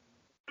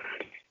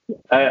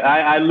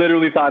 I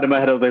literally thought in my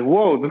head, I was like,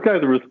 whoa, this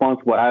guy's a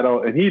responsible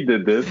adult, and he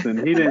did this, and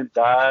he didn't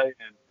die,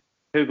 and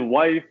his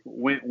wife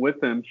went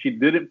with him. She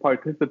didn't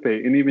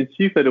participate, and even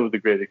she said it was a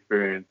great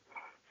experience.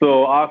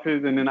 So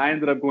and then I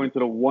ended up going to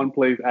the one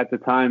place at the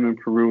time in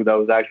Peru that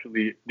was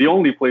actually the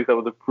only place that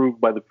was approved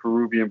by the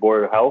Peruvian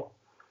Board of Health.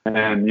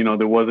 And,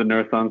 there was a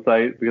nurse on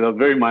site, because I was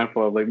very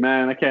mindful. I was like,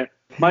 man,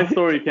 my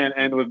story can't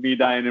end with me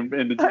dying in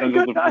the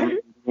jungles of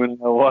Peru when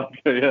I was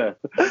there.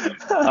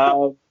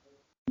 Yeah.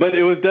 But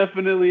it was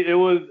definitely,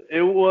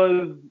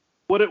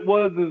 what it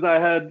was is I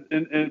had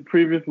and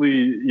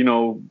previously,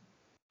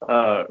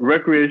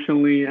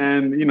 recreationally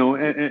and,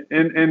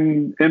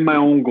 in my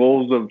own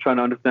goals of trying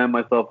to understand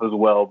myself as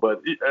well.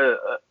 But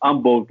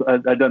on both,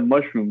 I'd done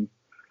mushrooms.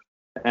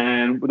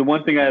 And the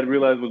one thing I had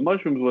realized with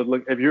mushrooms was,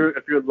 look, if your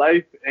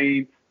life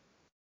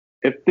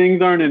if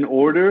things aren't in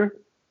order,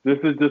 this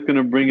is just going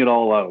to bring it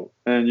all out,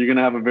 and you're going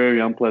to have a very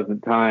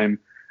unpleasant time.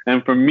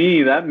 And for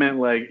me, that meant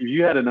like if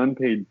you had an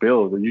unpaid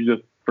bill that you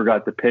just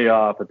forgot to pay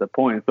off at the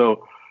point.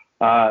 So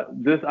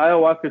this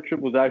ayahuasca trip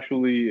was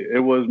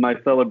it was my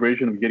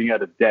celebration of getting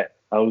out of debt.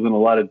 I was in a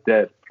lot of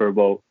debt for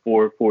about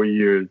four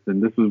years,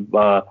 and this was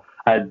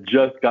I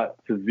just got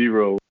to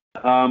zero.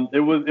 It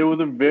was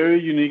a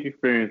very unique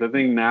experience. I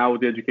think now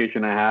with the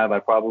education I have, I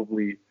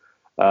probably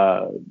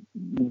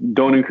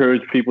don't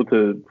encourage people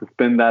to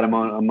spend that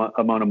amount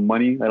of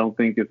money. I don't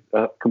think it's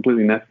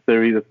completely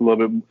necessary. That's a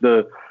little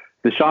bit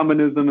the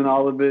shamanism and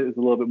all of it is a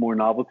little bit more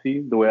novelty,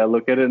 the way I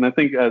look at it. And I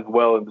think as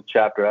well in the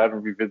chapter, I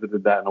haven't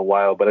revisited that in a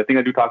while, but I think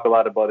I do talk a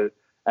lot about it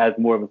as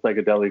more of a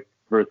psychedelic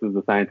versus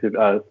a scientific,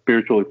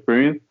 spiritual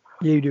experience.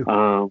 Yeah, you do.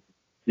 So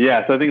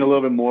I think a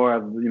little bit more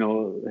of,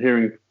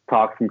 hearing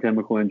talks from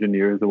chemical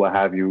engineers or what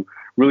have you,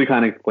 really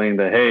kind of explain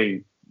that,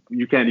 hey,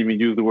 you can't even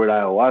use the word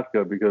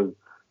ayahuasca because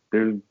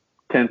there's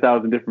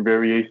 10,000 different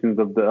variations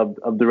of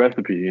the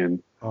recipe,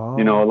 and a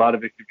lot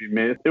of it could be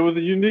missed. It was a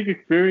unique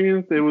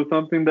experience. It was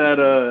something that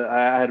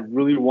I had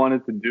really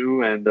wanted to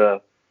do, and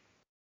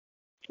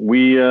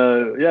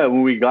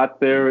when we got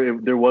there,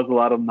 there was a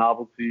lot of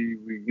novelty.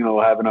 We,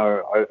 having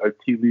our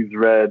tea leaves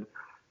read,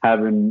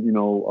 having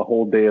a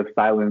whole day of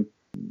silence,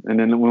 and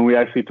then when we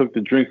actually took the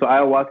drink, so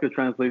ayahuasca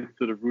translates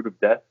to the root of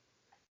death,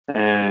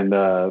 and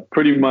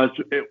pretty much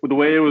the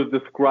way it was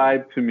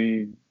described to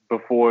me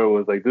before, it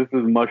was like, this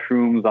is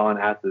mushrooms on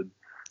acid,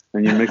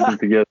 and you mix them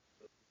together,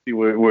 see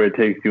where it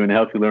takes you, and it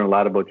helps you learn a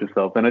lot about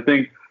yourself. And I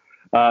think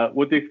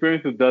what the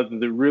experience does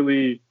is it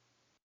really,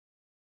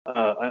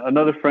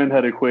 another friend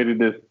had equated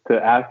this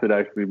to acid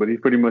actually, but he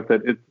pretty much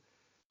said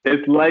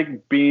it's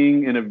like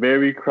being in a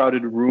very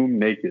crowded room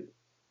naked.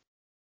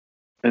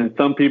 And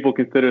some people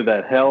consider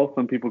that hell.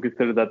 Some people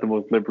consider that the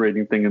most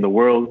liberating thing in the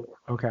world.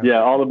 Okay.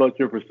 Yeah, all about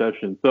your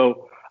perception.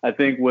 So I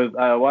think with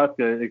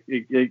ayahuasca,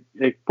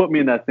 it put me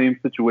in that same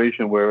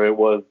situation where it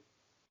was,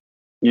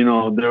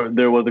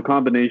 there was a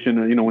combination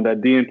of, when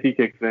that DMT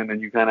kicks in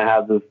and you kind of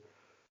have this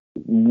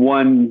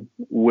one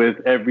with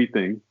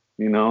everything,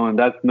 and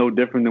that's no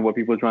different than what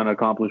people are trying to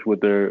accomplish with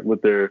their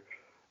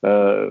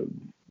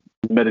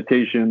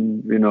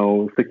meditation.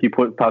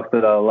 Siki talks about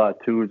that a lot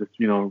too, just,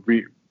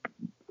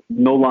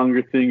 no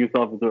longer seeing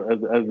yourself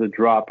as a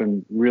drop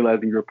and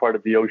realizing you're a part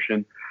of the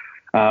ocean.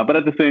 But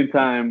at the same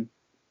time,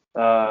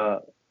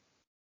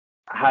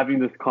 having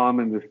this calm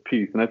and this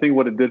peace. And I think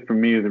what it did for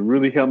me is it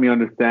really helped me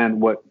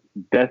understand what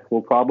death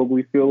will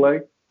probably feel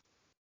like.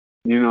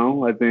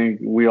 I think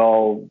we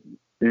all,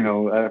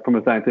 from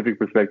a scientific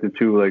perspective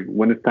too, like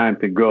when it's time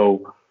to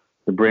go,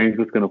 the brain's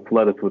just going to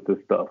flood us with this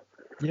stuff.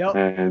 Yep.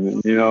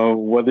 And,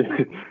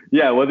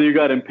 whether you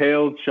got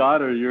impaled,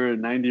 shot, or you're a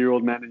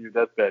 90-year-old man in your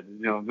deathbed,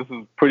 this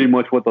is pretty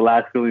much what the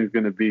last feeling is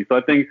going to be. So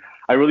I think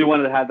I really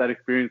wanted to have that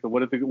experience of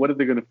what is it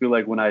going to feel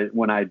like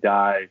when I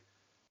die,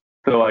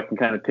 so I can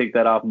kind of take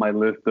that off my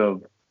list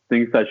of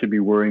things I should be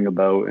worrying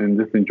about and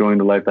just enjoying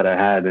the life that I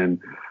had. And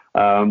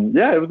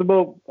it was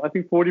about, I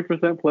think,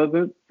 40%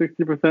 pleasant,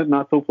 60%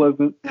 not so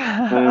pleasant,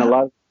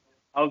 and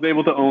I was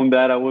able to own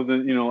that. I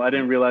wasn't, I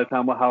didn't realize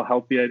how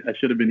healthy I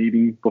should have been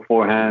eating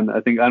beforehand.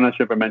 I'm not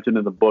sure if I mentioned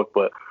in the book,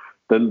 but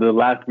the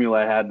last meal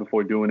I had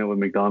before doing it was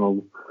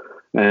McDonald's.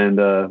 And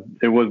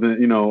it wasn't,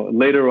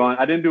 later on,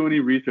 I didn't do any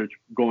research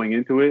going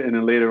into it. And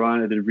then later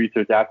on, I did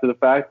research after the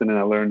fact. And then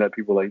I learned that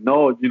people were like,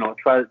 no,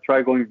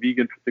 try going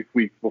vegan for 6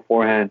 weeks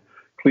beforehand,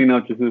 clean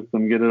out your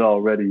system, get it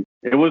all ready.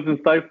 It was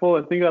insightful.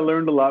 I think I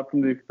learned a lot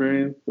from the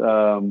experience.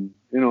 And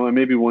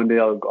maybe one day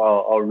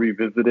I'll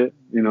revisit it.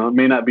 It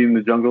may not be in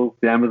the jungles,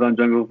 the Amazon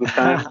jungles this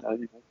time.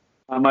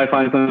 I might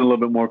find something a little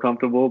bit more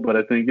comfortable, but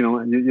I think,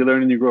 you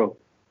learn and you grow.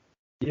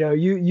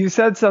 You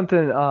said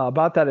something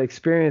about that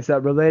experience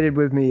that related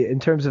with me in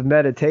terms of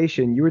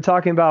meditation. You were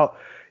talking about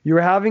you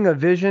were having a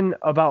vision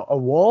about a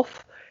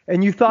wolf,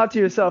 and you thought to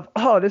yourself,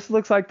 oh, this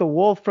looks like the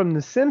wolf from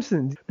The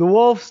Simpsons. The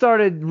wolf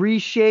started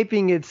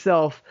reshaping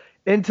itself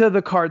into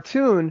the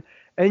cartoon,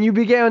 and you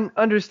began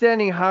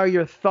understanding how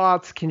your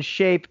thoughts can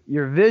shape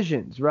your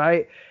visions,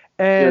 right?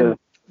 And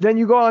then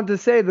you go on to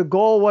say the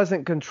goal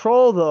wasn't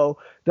control, though,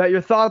 that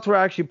your thoughts were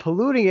actually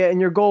polluting it, and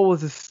your goal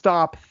was to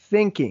stop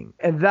thinking.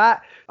 And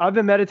that, I've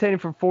been meditating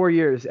for 4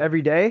 years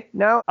every day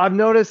now. I've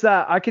noticed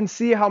that I can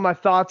see how my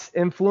thoughts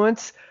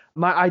influence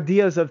my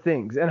ideas of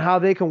things and how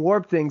they can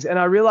warp things. And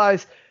I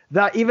realize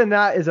that even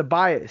that is a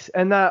bias,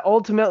 and that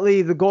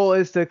ultimately the goal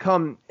is to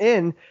come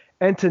in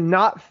and to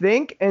not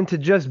think and to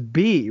just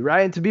be,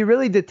 right? And to be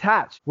really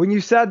detached. When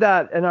you said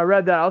that and I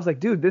read that, I was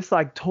like, dude, this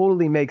like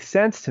totally makes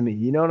sense to me.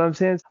 You know what I'm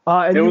saying?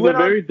 And it was a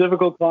very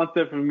difficult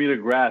concept for me to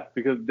grasp,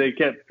 because they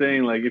kept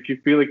saying, like, if you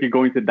feel like you're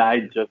going to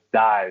die, just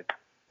die.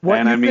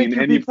 What do you think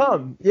you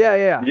become?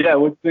 Yeah, what do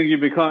you think you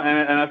become?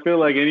 And I feel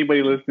like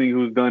anybody listening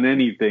who's done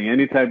anything,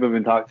 any type of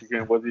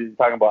intoxicant, whether you're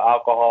talking about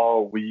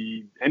alcohol,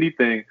 weed,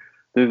 anything,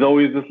 there's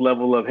always this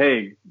level of,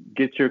 hey,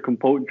 get your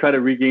try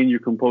to regain your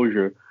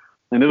composure.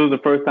 And this was the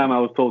first time I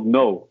was told,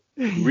 no,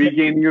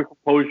 regaining your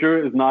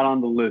composure is not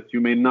on the list.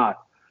 You may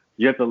not.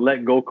 You have to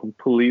let go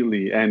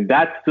completely. And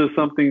that's just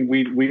something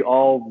we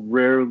all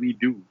rarely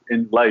do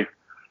in life.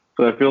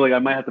 So I feel like I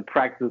might have to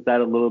practice that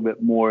a little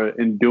bit more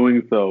in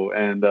doing so.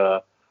 And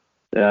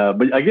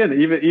but again,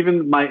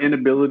 even my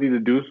inability to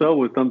do so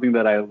was something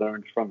that I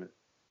learned from it.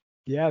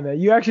 Yeah, man.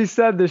 You actually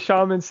said, the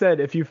shaman said,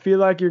 if you feel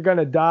like you're going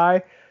to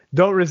die,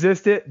 don't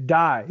resist it,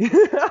 die.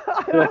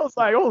 I was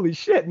like, holy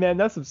shit, man,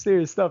 that's some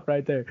serious stuff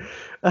right there.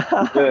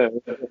 Yeah,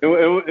 it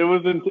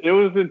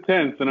was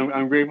intense, and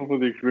I'm grateful for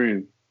the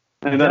experience,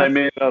 and that I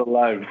made it out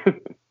alive.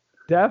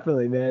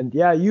 Definitely, man.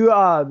 Yeah, you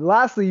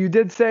lastly, you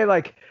did say,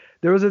 like,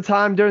 there was a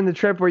time during the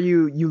trip where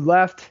you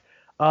left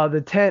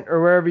the tent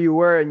or wherever you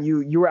were, and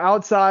you were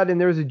outside, and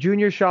there was a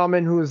junior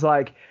shaman who was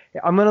like,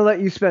 I'm gonna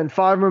let you spend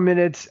 5 more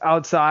minutes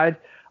outside,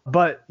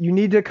 but you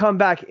need to come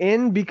back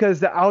in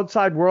because the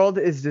outside world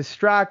is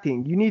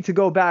distracting. You need to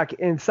go back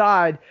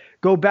inside,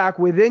 go back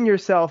within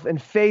yourself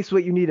and face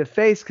what you need to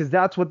face, because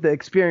that's what the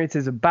experience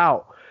is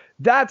about.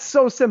 That's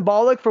so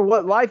symbolic for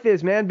what life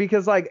is, man,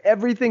 because like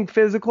everything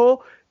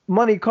physical,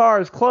 money,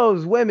 cars,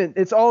 clothes, women,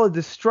 it's all a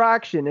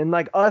distraction. And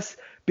like us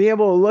being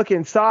able to look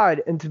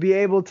inside and to be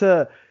able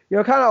to, you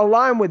know, kind of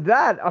align with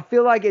that, I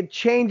feel like it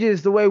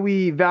changes the way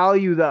we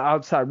value the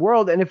outside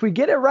world. And if we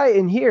get it right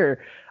in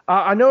here,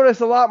 I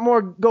notice a lot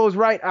more goes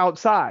right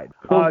outside.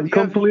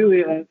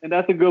 Completely, and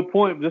that's a good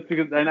point. Just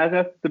because, and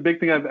that's the big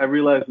thing I've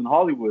realized in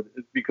Hollywood,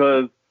 is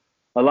because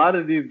a lot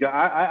of these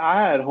guys,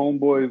 I had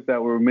homeboys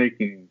that were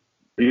making,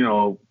 you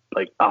know,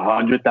 like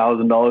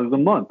 $100,000 a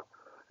month,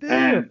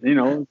 and you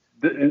know,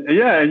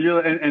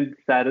 and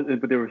sad,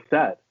 but they were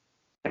sad.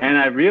 And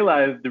I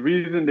realized the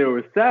reason they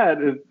were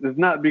sad is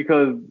not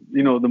because,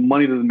 you know, the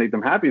money doesn't make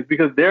them happy. It's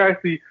because they're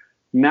actually,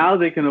 now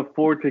they can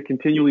afford to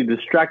continually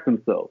distract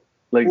themselves.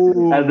 Like,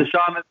 ooh, as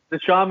the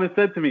shaman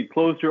said to me,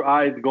 close your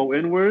eyes, go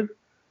inwards,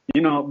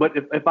 you know. But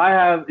if I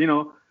have, you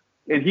know,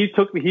 and he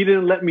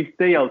didn't let me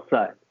stay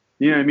outside.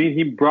 You know what I mean?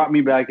 He brought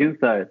me back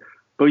inside.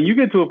 But you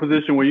get to a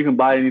position where you can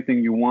buy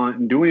anything you want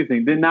and do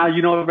anything. Then now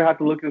you don't ever have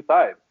to look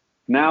inside.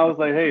 Now it's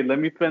like, hey, let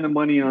me spend the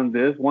money on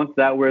this. Once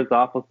that wears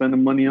off, I'll spend the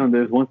money on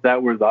this. Once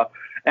that wears off.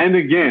 And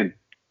again,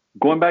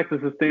 going back to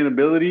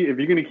sustainability, if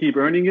you're going to keep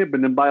earning it,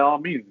 but then by all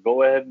means,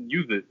 go ahead and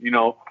use it, you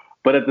know.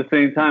 But at the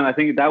same time, I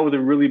think that was a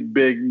really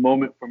big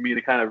moment for me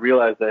to kind of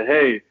realize that,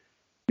 hey,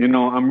 you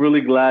know, I'm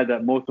really glad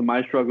that most of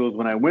my struggles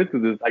when I went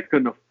through this, I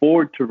couldn't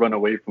afford to run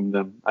away from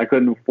them. I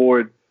couldn't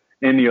afford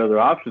any other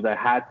options. I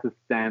had to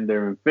stand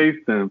there and face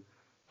them.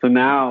 So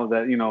now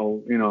that, you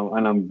know,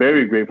 and I'm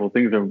very grateful,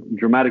 things are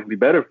dramatically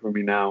better for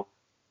me now.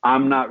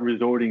 I'm not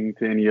resorting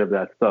to any of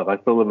that stuff. I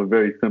still live a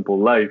very simple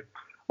life,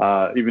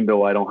 even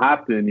though I don't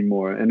have to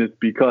anymore. And it's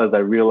because I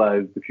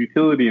realized the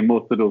futility in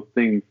most of those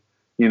things.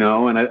 You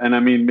know, and I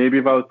mean, maybe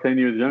if I was 10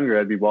 years younger,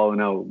 I'd be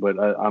balling out. But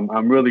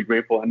I'm really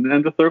grateful. And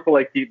the circle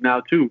I keep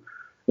now, too,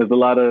 there's a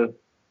lot of,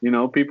 you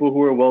know, people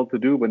who are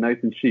well-to-do but nice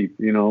and cheap,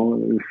 you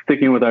know,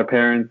 sticking with our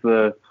parents'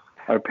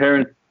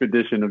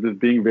 tradition of just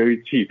being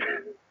very cheap.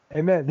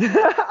 Amen.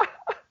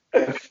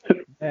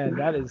 Man,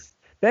 that is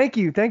 – thank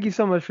you. Thank you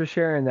so much for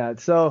sharing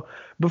that. So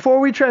before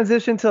we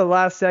transition to the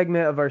last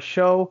segment of our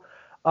show,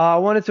 I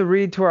wanted to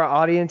read to our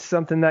audience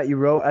something that you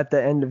wrote at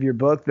the end of your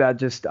book that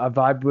just I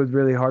vibed with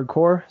really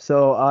hardcore.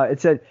 So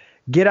it said,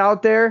 get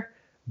out there,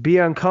 be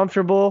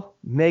uncomfortable,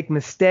 make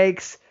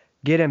mistakes,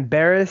 get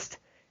embarrassed.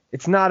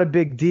 It's not a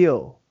big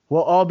deal.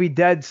 We'll all be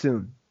dead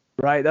soon,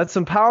 right? That's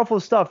some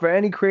powerful stuff for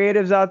any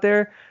creatives out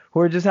there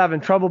who are just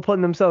having trouble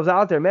putting themselves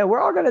out there. Man,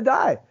 we're all going to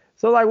die.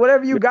 So, like,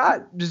 whatever you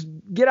got, just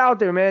get out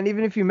there, man.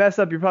 Even if you mess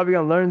up, you're probably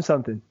going to learn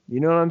something. You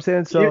know what I'm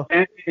saying? So,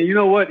 and you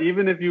know what?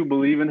 Even if you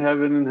believe in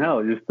heaven and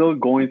hell, you're still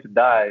going to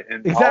die.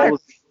 And exactly. All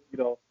of, you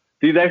know,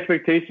 these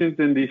expectations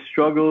and these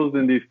struggles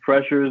and these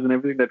pressures and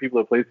everything that people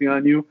are placing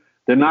on you,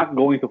 they're not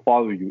going to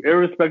follow you,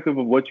 irrespective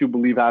of what you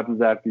believe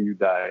happens after you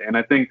die. And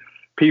I think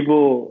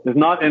people, it's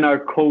not in our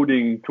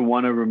coding to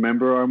want to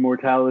remember our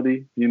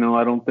mortality. You know,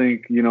 I don't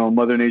think, you know,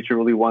 Mother Nature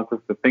really wants us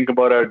to think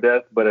about our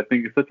death, but I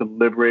think it's such a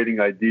liberating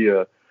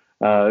idea.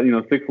 You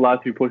know, Six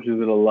Philosophy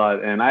pushes it a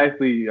lot. And I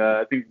actually,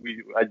 I think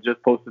I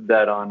just posted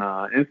that on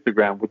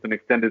Instagram with an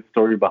extended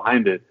story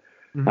behind it.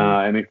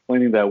 and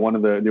explaining that one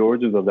of the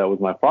origins of that was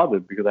my father,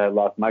 because I had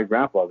lost my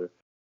grandfather.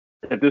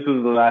 If this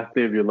was the last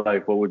day of your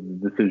life, what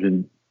would the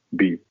decision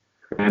be?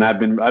 And I've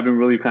been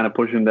really kind of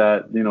pushing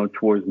that,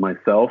 towards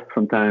myself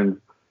sometimes,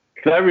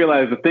 because I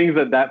realize the things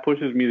that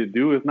pushes me to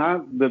do is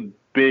not the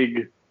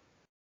big,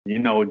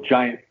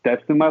 giant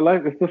steps in my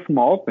life. It's the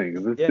small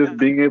things. It's just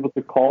being able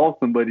to call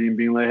somebody and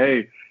being like,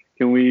 hey,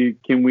 can we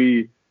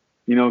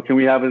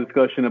have a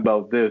discussion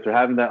about this, or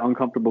having that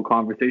uncomfortable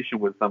conversation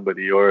with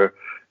somebody, or,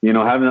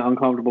 having an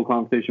uncomfortable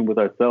conversation with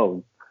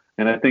ourselves.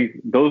 And I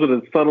think those are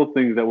the subtle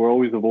things that we're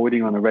always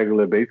avoiding on a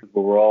regular basis,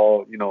 where we're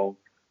all,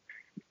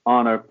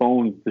 on our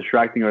phones,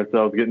 distracting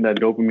ourselves, getting that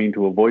dopamine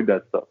to avoid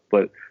that stuff.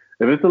 But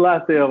if it's the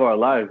last day of our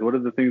lives, what are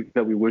the things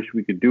that we wish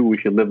we could do? We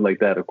should live like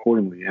that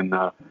accordingly. And,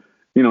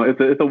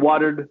 it's a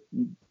watered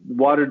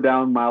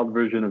down, mild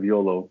version of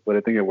YOLO, but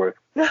I think it works.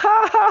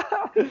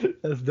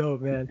 That's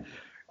dope, man.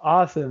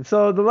 Awesome.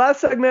 So the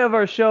last segment of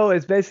our show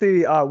is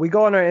basically we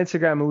go on our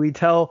Instagram and we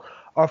tell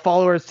our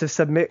followers to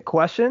submit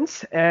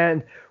questions.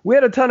 And we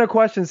had a ton of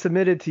questions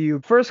submitted to you.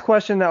 First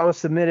question that was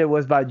submitted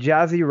was by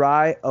Jazzy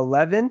Rye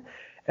 11.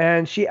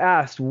 And she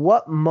asked,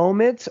 what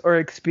moments or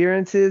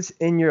experiences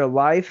in your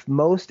life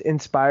most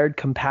inspired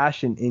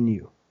compassion in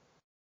you?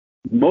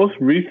 Most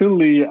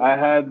recently, I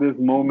had this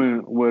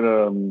moment with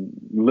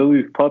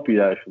Lily's puppy,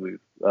 actually,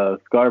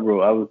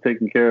 Scarborough. I was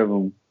taking care of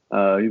him.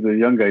 He's a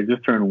young guy, he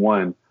just turned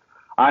 1.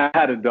 I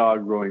had a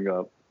dog growing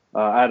up.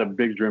 I had a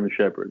big German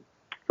Shepherd.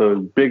 So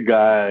big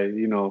guy,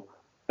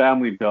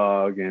 family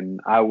dog. And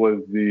I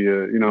was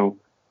the,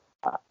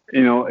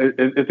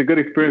 it's a good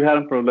experience. I had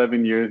him for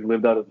 11 years,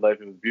 lived out his life.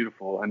 It was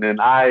beautiful. And then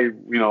our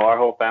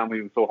whole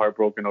family was so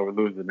heartbroken over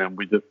losing them.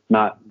 We just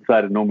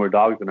decided no more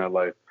dogs in our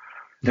life.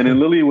 And then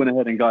Lily went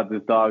ahead and got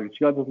this dog.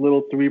 She got this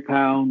little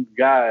 3-pound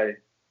guy,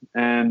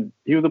 and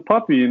he was a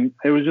puppy, and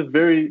it was just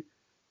very,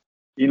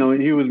 he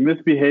was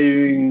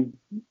misbehaving,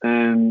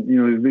 and he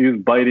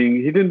was biting.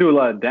 He didn't do a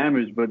lot of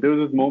damage, but there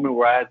was this moment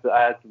where I had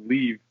to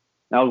leave.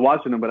 I was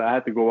watching him, but I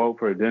had to go out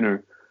for a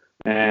dinner,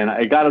 and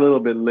I got a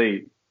little bit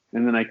late,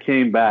 and then I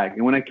came back.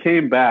 And when I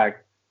came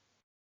back,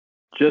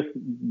 just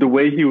the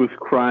way he was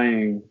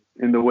crying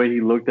and the way he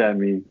looked at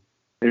me,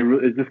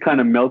 it just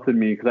kind of melted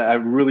me, because I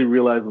really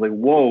realized, like,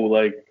 whoa,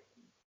 like,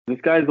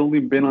 this guy's only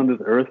been on this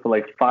earth for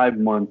like 5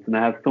 months, and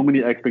I have so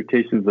many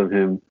expectations of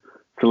him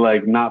to,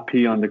 like, not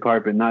pee on the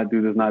carpet, not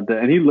do this, not that.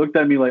 And he looked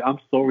at me like, I'm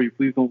sorry,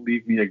 please don't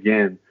leave me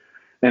again.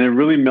 And it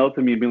really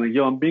melted me, being like,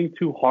 yo, I'm being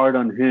too hard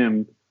on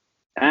him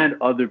and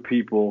other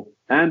people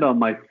and on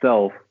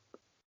myself.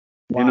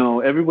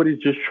 Wow. Everybody's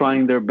just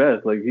trying their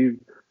best. Like, he's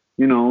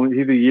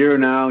a year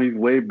now, he's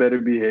way better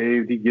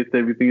behaved, he gets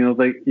everything. And I was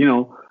like,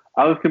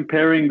 I was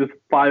comparing this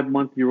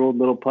 5-month-old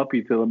little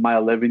puppy to my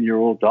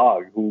 11-year-old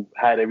dog, who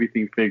had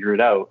everything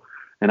figured out.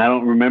 And I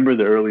don't remember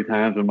the early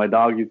times when my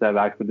dog used to have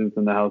accidents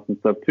in the house and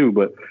stuff too.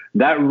 But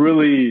that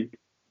really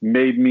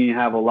made me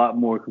have a lot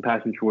more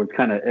compassion towards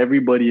kind of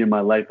everybody in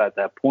my life at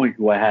that point,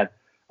 who I had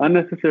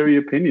unnecessary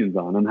opinions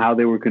on how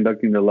they were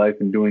conducting their life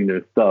and doing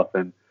their stuff.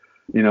 And,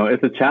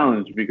 it's a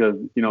challenge, because,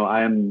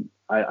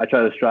 I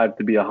try to strive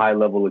to be a high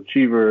level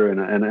achiever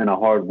and a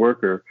hard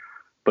worker.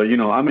 But,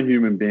 I'm a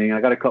human being. I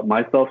got to cut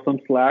myself some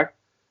slack.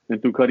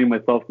 And through cutting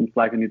myself some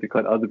slack, I need to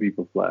cut other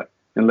people slack,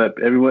 and let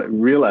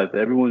everyone realize that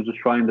everyone's just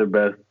trying their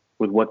best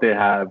with what they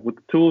have, with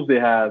the tools they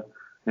have.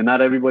 And not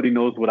everybody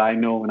knows what I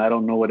know, and I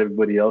don't know what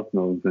everybody else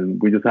knows.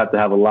 And we just have to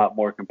have a lot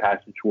more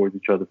compassion towards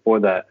each other for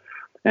that.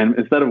 And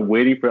instead of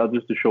waiting for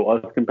others to show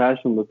us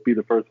compassion, let's be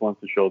the first ones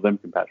to show them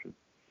compassion.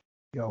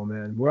 Yo,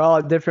 man, we're all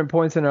at different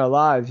points in our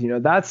lives.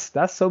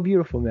 That's so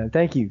beautiful, man.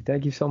 Thank you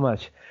so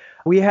much.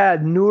 We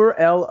had Noor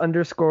L_EIN.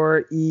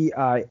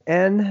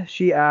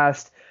 She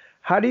asked,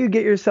 how do you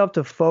get yourself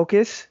to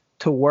focus,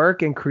 to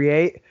work and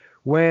create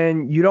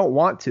when you don't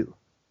want to?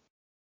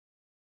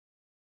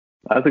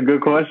 That's a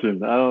good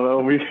question. I don't know.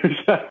 We should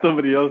ask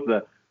somebody else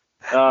that.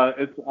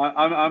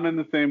 I'm in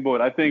the same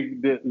boat. I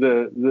think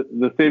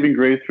the saving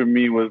grace for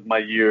me was my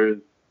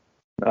years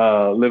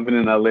living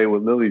in LA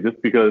with Lily,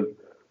 just because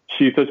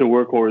she's such a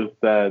workhorse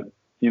that,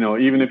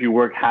 even if you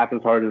work half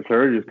as hard as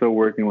her, you're still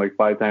working like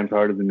 5 times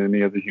harder than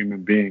any other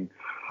human being.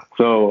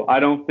 So I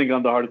don't think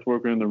I'm the hardest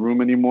worker in the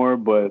room anymore,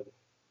 but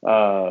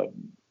I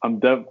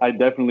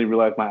definitely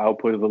realize my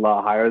output is a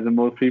lot higher than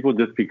most people,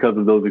 just because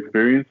of those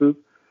experiences.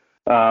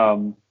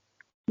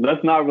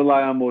 Let's not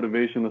rely on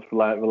motivation. Let's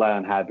rely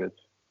on habits.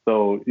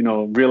 So,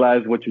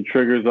 realize what your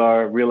triggers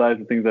are, realize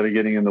the things that are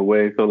getting in the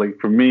way. So, like,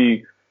 for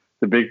me,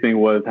 the big thing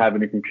was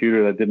having a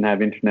computer that didn't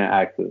have internet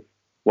access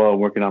while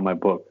working on my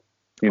book.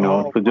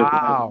 So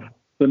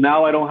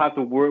now I don't have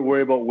to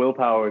worry about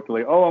willpower to,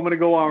 like, oh, I'm going to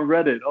go on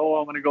Reddit. Oh,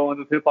 I'm going to go on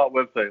this hip hop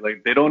website.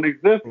 Like, they don't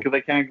exist because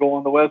I can't go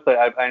on the website.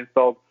 I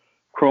installed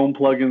Chrome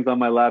plugins on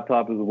my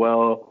laptop as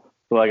well.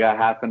 So I got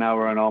half an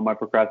hour on all my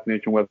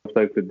procrastination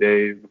websites a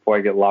day before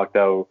I get locked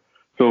out.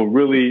 So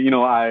really,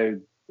 I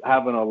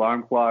have an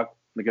alarm clock,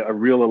 like a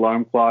real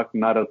alarm clock,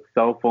 not a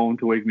cell phone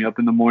to wake me up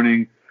in the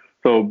morning.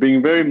 So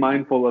being very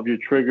mindful of your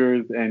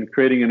triggers and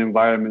creating an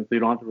environment so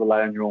you don't have to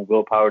rely on your own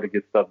willpower to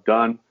get stuff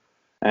done.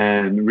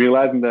 and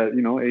realizing that,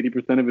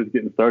 80% of it's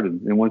getting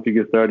started. And once you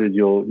get started,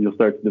 you'll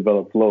start to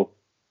develop flow.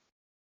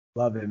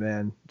 Love it,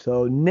 man.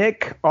 So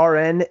Nick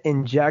RN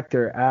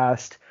Injector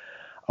asked,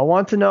 I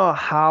want to know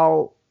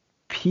how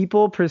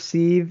people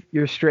perceive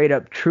your straight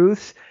up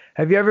truths.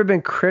 Have you ever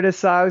been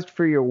criticized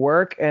for your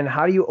work, and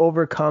how do you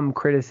overcome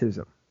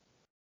criticism?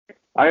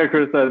 I get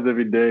criticized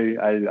every day.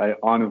 I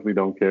honestly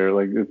don't care.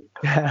 Like,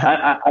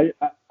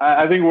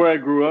 I think where I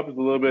grew up is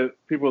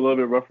people are a little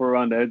bit rougher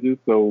around the edges.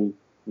 So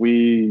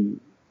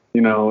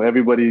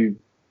everybody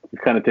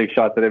kind of takes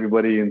shots at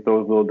everybody and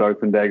throws little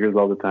darts and daggers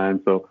all the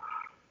time. So,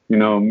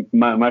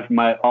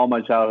 all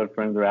my childhood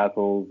friends are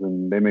assholes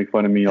and they make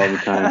fun of me all the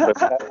time.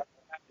 But I have a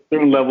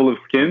certain level of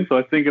skin. So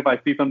I think if I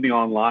see something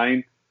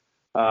online,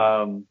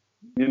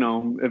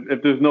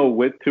 if there's no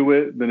wit to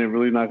it, then it's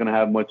really not going to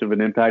have much of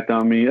an impact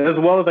on me. As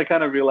well as I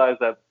kind of realize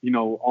that,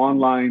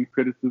 online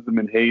criticism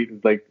and hate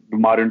is like the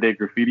modern day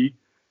graffiti.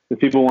 If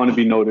people want to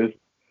be noticed,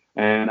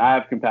 and I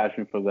have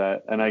compassion for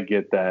that, and I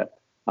get that.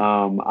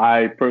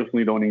 I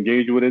personally don't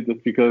engage with it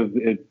just because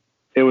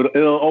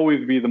it'll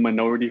always be the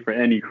minority for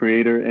any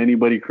creator,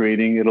 anybody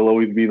creating. It'll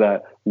always be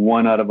that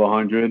 1 out of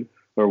 100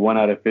 or 1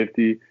 out of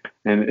 50.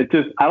 And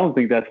I don't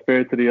think that's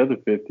fair to the other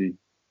 50.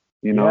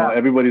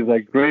 Everybody's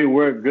like, great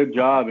work, good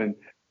job. And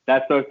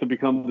that starts to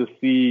become the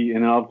C.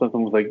 And then all of a sudden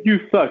someone's like,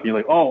 you suck. And you're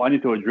like, oh, I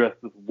need to address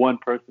this one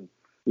person.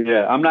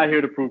 Yeah, I'm not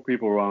here to prove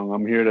people wrong.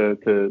 I'm here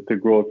to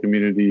grow a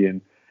community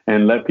and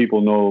let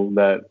people know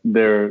that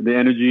the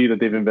energy that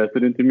they've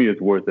invested into me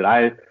is worth it.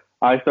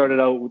 I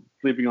started out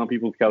sleeping on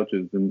people's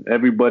couches, and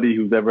everybody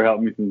who's ever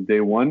helped me since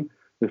day one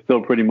is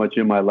still pretty much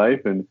in my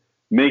life. And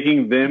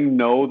making them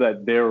know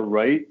that they're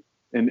right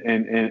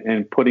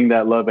and putting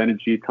that love,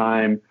 energy,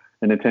 time,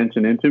 and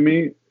attention into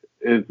me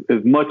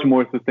is much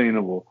more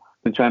sustainable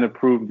than trying to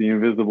prove the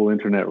invisible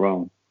internet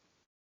wrong.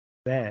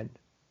 Man,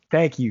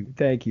 thank you.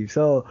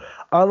 So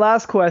our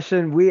last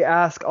question, we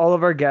ask all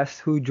of our guests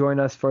who join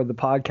us for the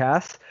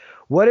podcast,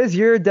 what is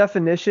your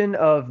definition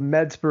of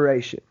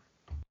medspiration?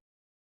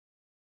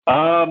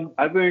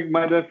 I think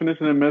my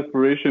definition of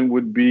medspiration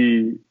would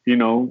be,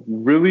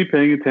 really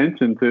paying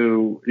attention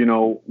to,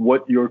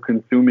 what you're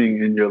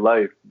consuming in your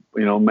life,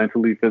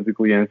 mentally,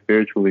 physically, and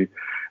spiritually,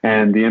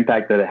 and the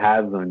impact that it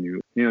has on you.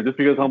 Just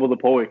because Humble the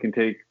Poet can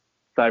take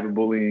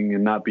cyberbullying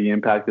and not be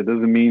impacted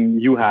doesn't mean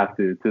you have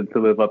to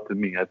live up to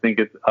me. I think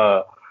it's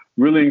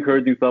really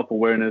encouraging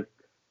self-awareness,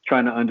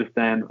 trying to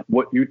understand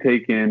what you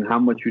take in, how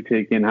much you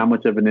take in, how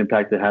much of an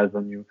impact it has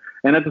on you.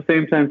 And at the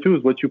same time, too,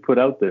 is what you put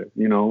out there.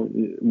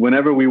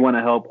 Whenever we want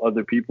to help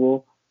other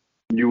people,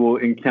 you will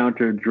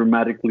encounter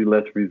dramatically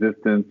less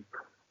resistance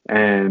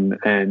and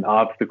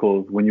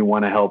obstacles when you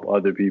want to help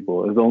other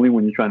people. It's only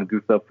when you're trying to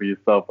do stuff for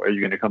yourself are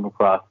you going to come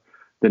across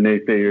the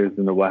naysayers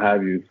and the what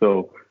have you.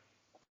 So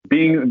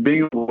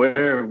being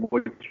aware of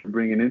what you're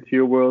bringing into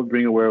your world,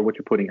 being aware of what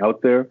you're putting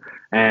out there,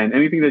 and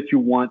anything that you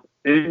want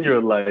in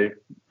your life,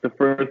 the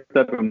first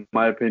step, in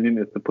my opinion,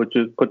 is to put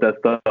that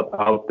stuff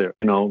out there.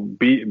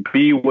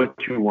 Be what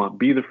you want.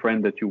 Be the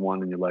friend that you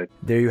want in your life.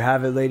 There you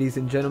have it, ladies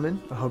and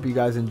gentlemen. I hope you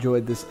guys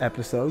enjoyed this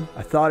episode.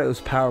 I thought it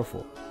was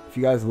powerful. If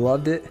you guys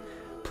loved it,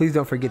 please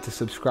don't forget to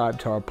subscribe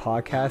to our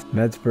podcast.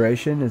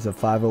 Medspiration is a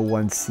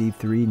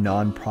 501c3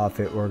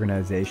 nonprofit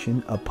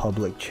organization, a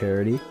public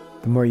charity.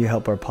 The more you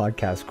help our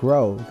podcast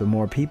grow, the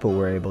more people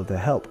we're able to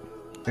help.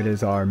 It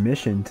is our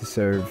mission to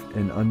serve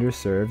in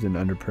underserved and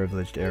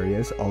underprivileged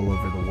areas all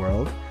over the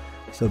world.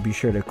 So be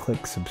sure to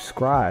click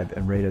subscribe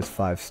and rate us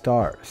 5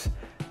 stars.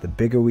 The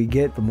bigger we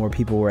get, the more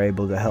people we're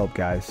able to help,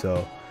 guys.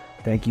 So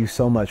thank you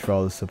so much for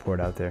all the support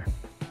out there.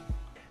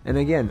 And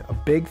again, a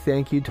big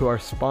thank you to our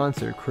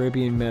sponsor,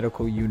 Caribbean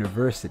Medical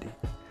University.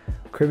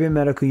 Caribbean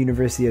Medical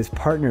University has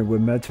partnered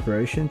with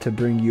Medspiration to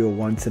bring you a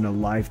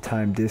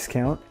once-in-a-lifetime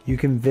discount. You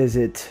can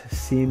visit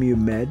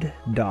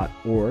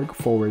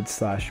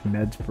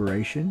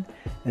cmumed.org/medspiration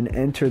and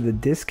enter the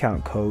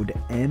discount code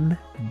MDSPR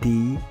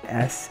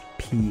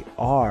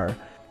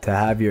to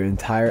have your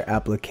entire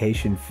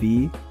application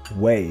fee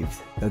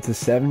waived. That's a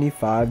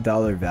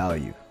 $75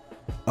 value.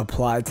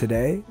 Apply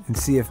today and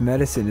see if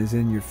medicine is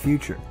in your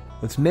future.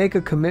 Let's make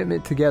a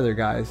commitment together,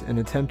 guys, and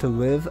attempt to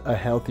live a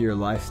healthier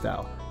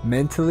lifestyle,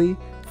 mentally,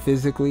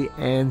 physically,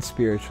 and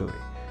spiritually.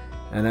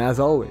 And as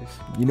always,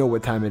 you know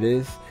what time it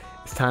is.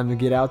 It's time to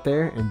get out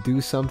there and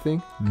do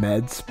something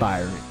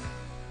med-spiring.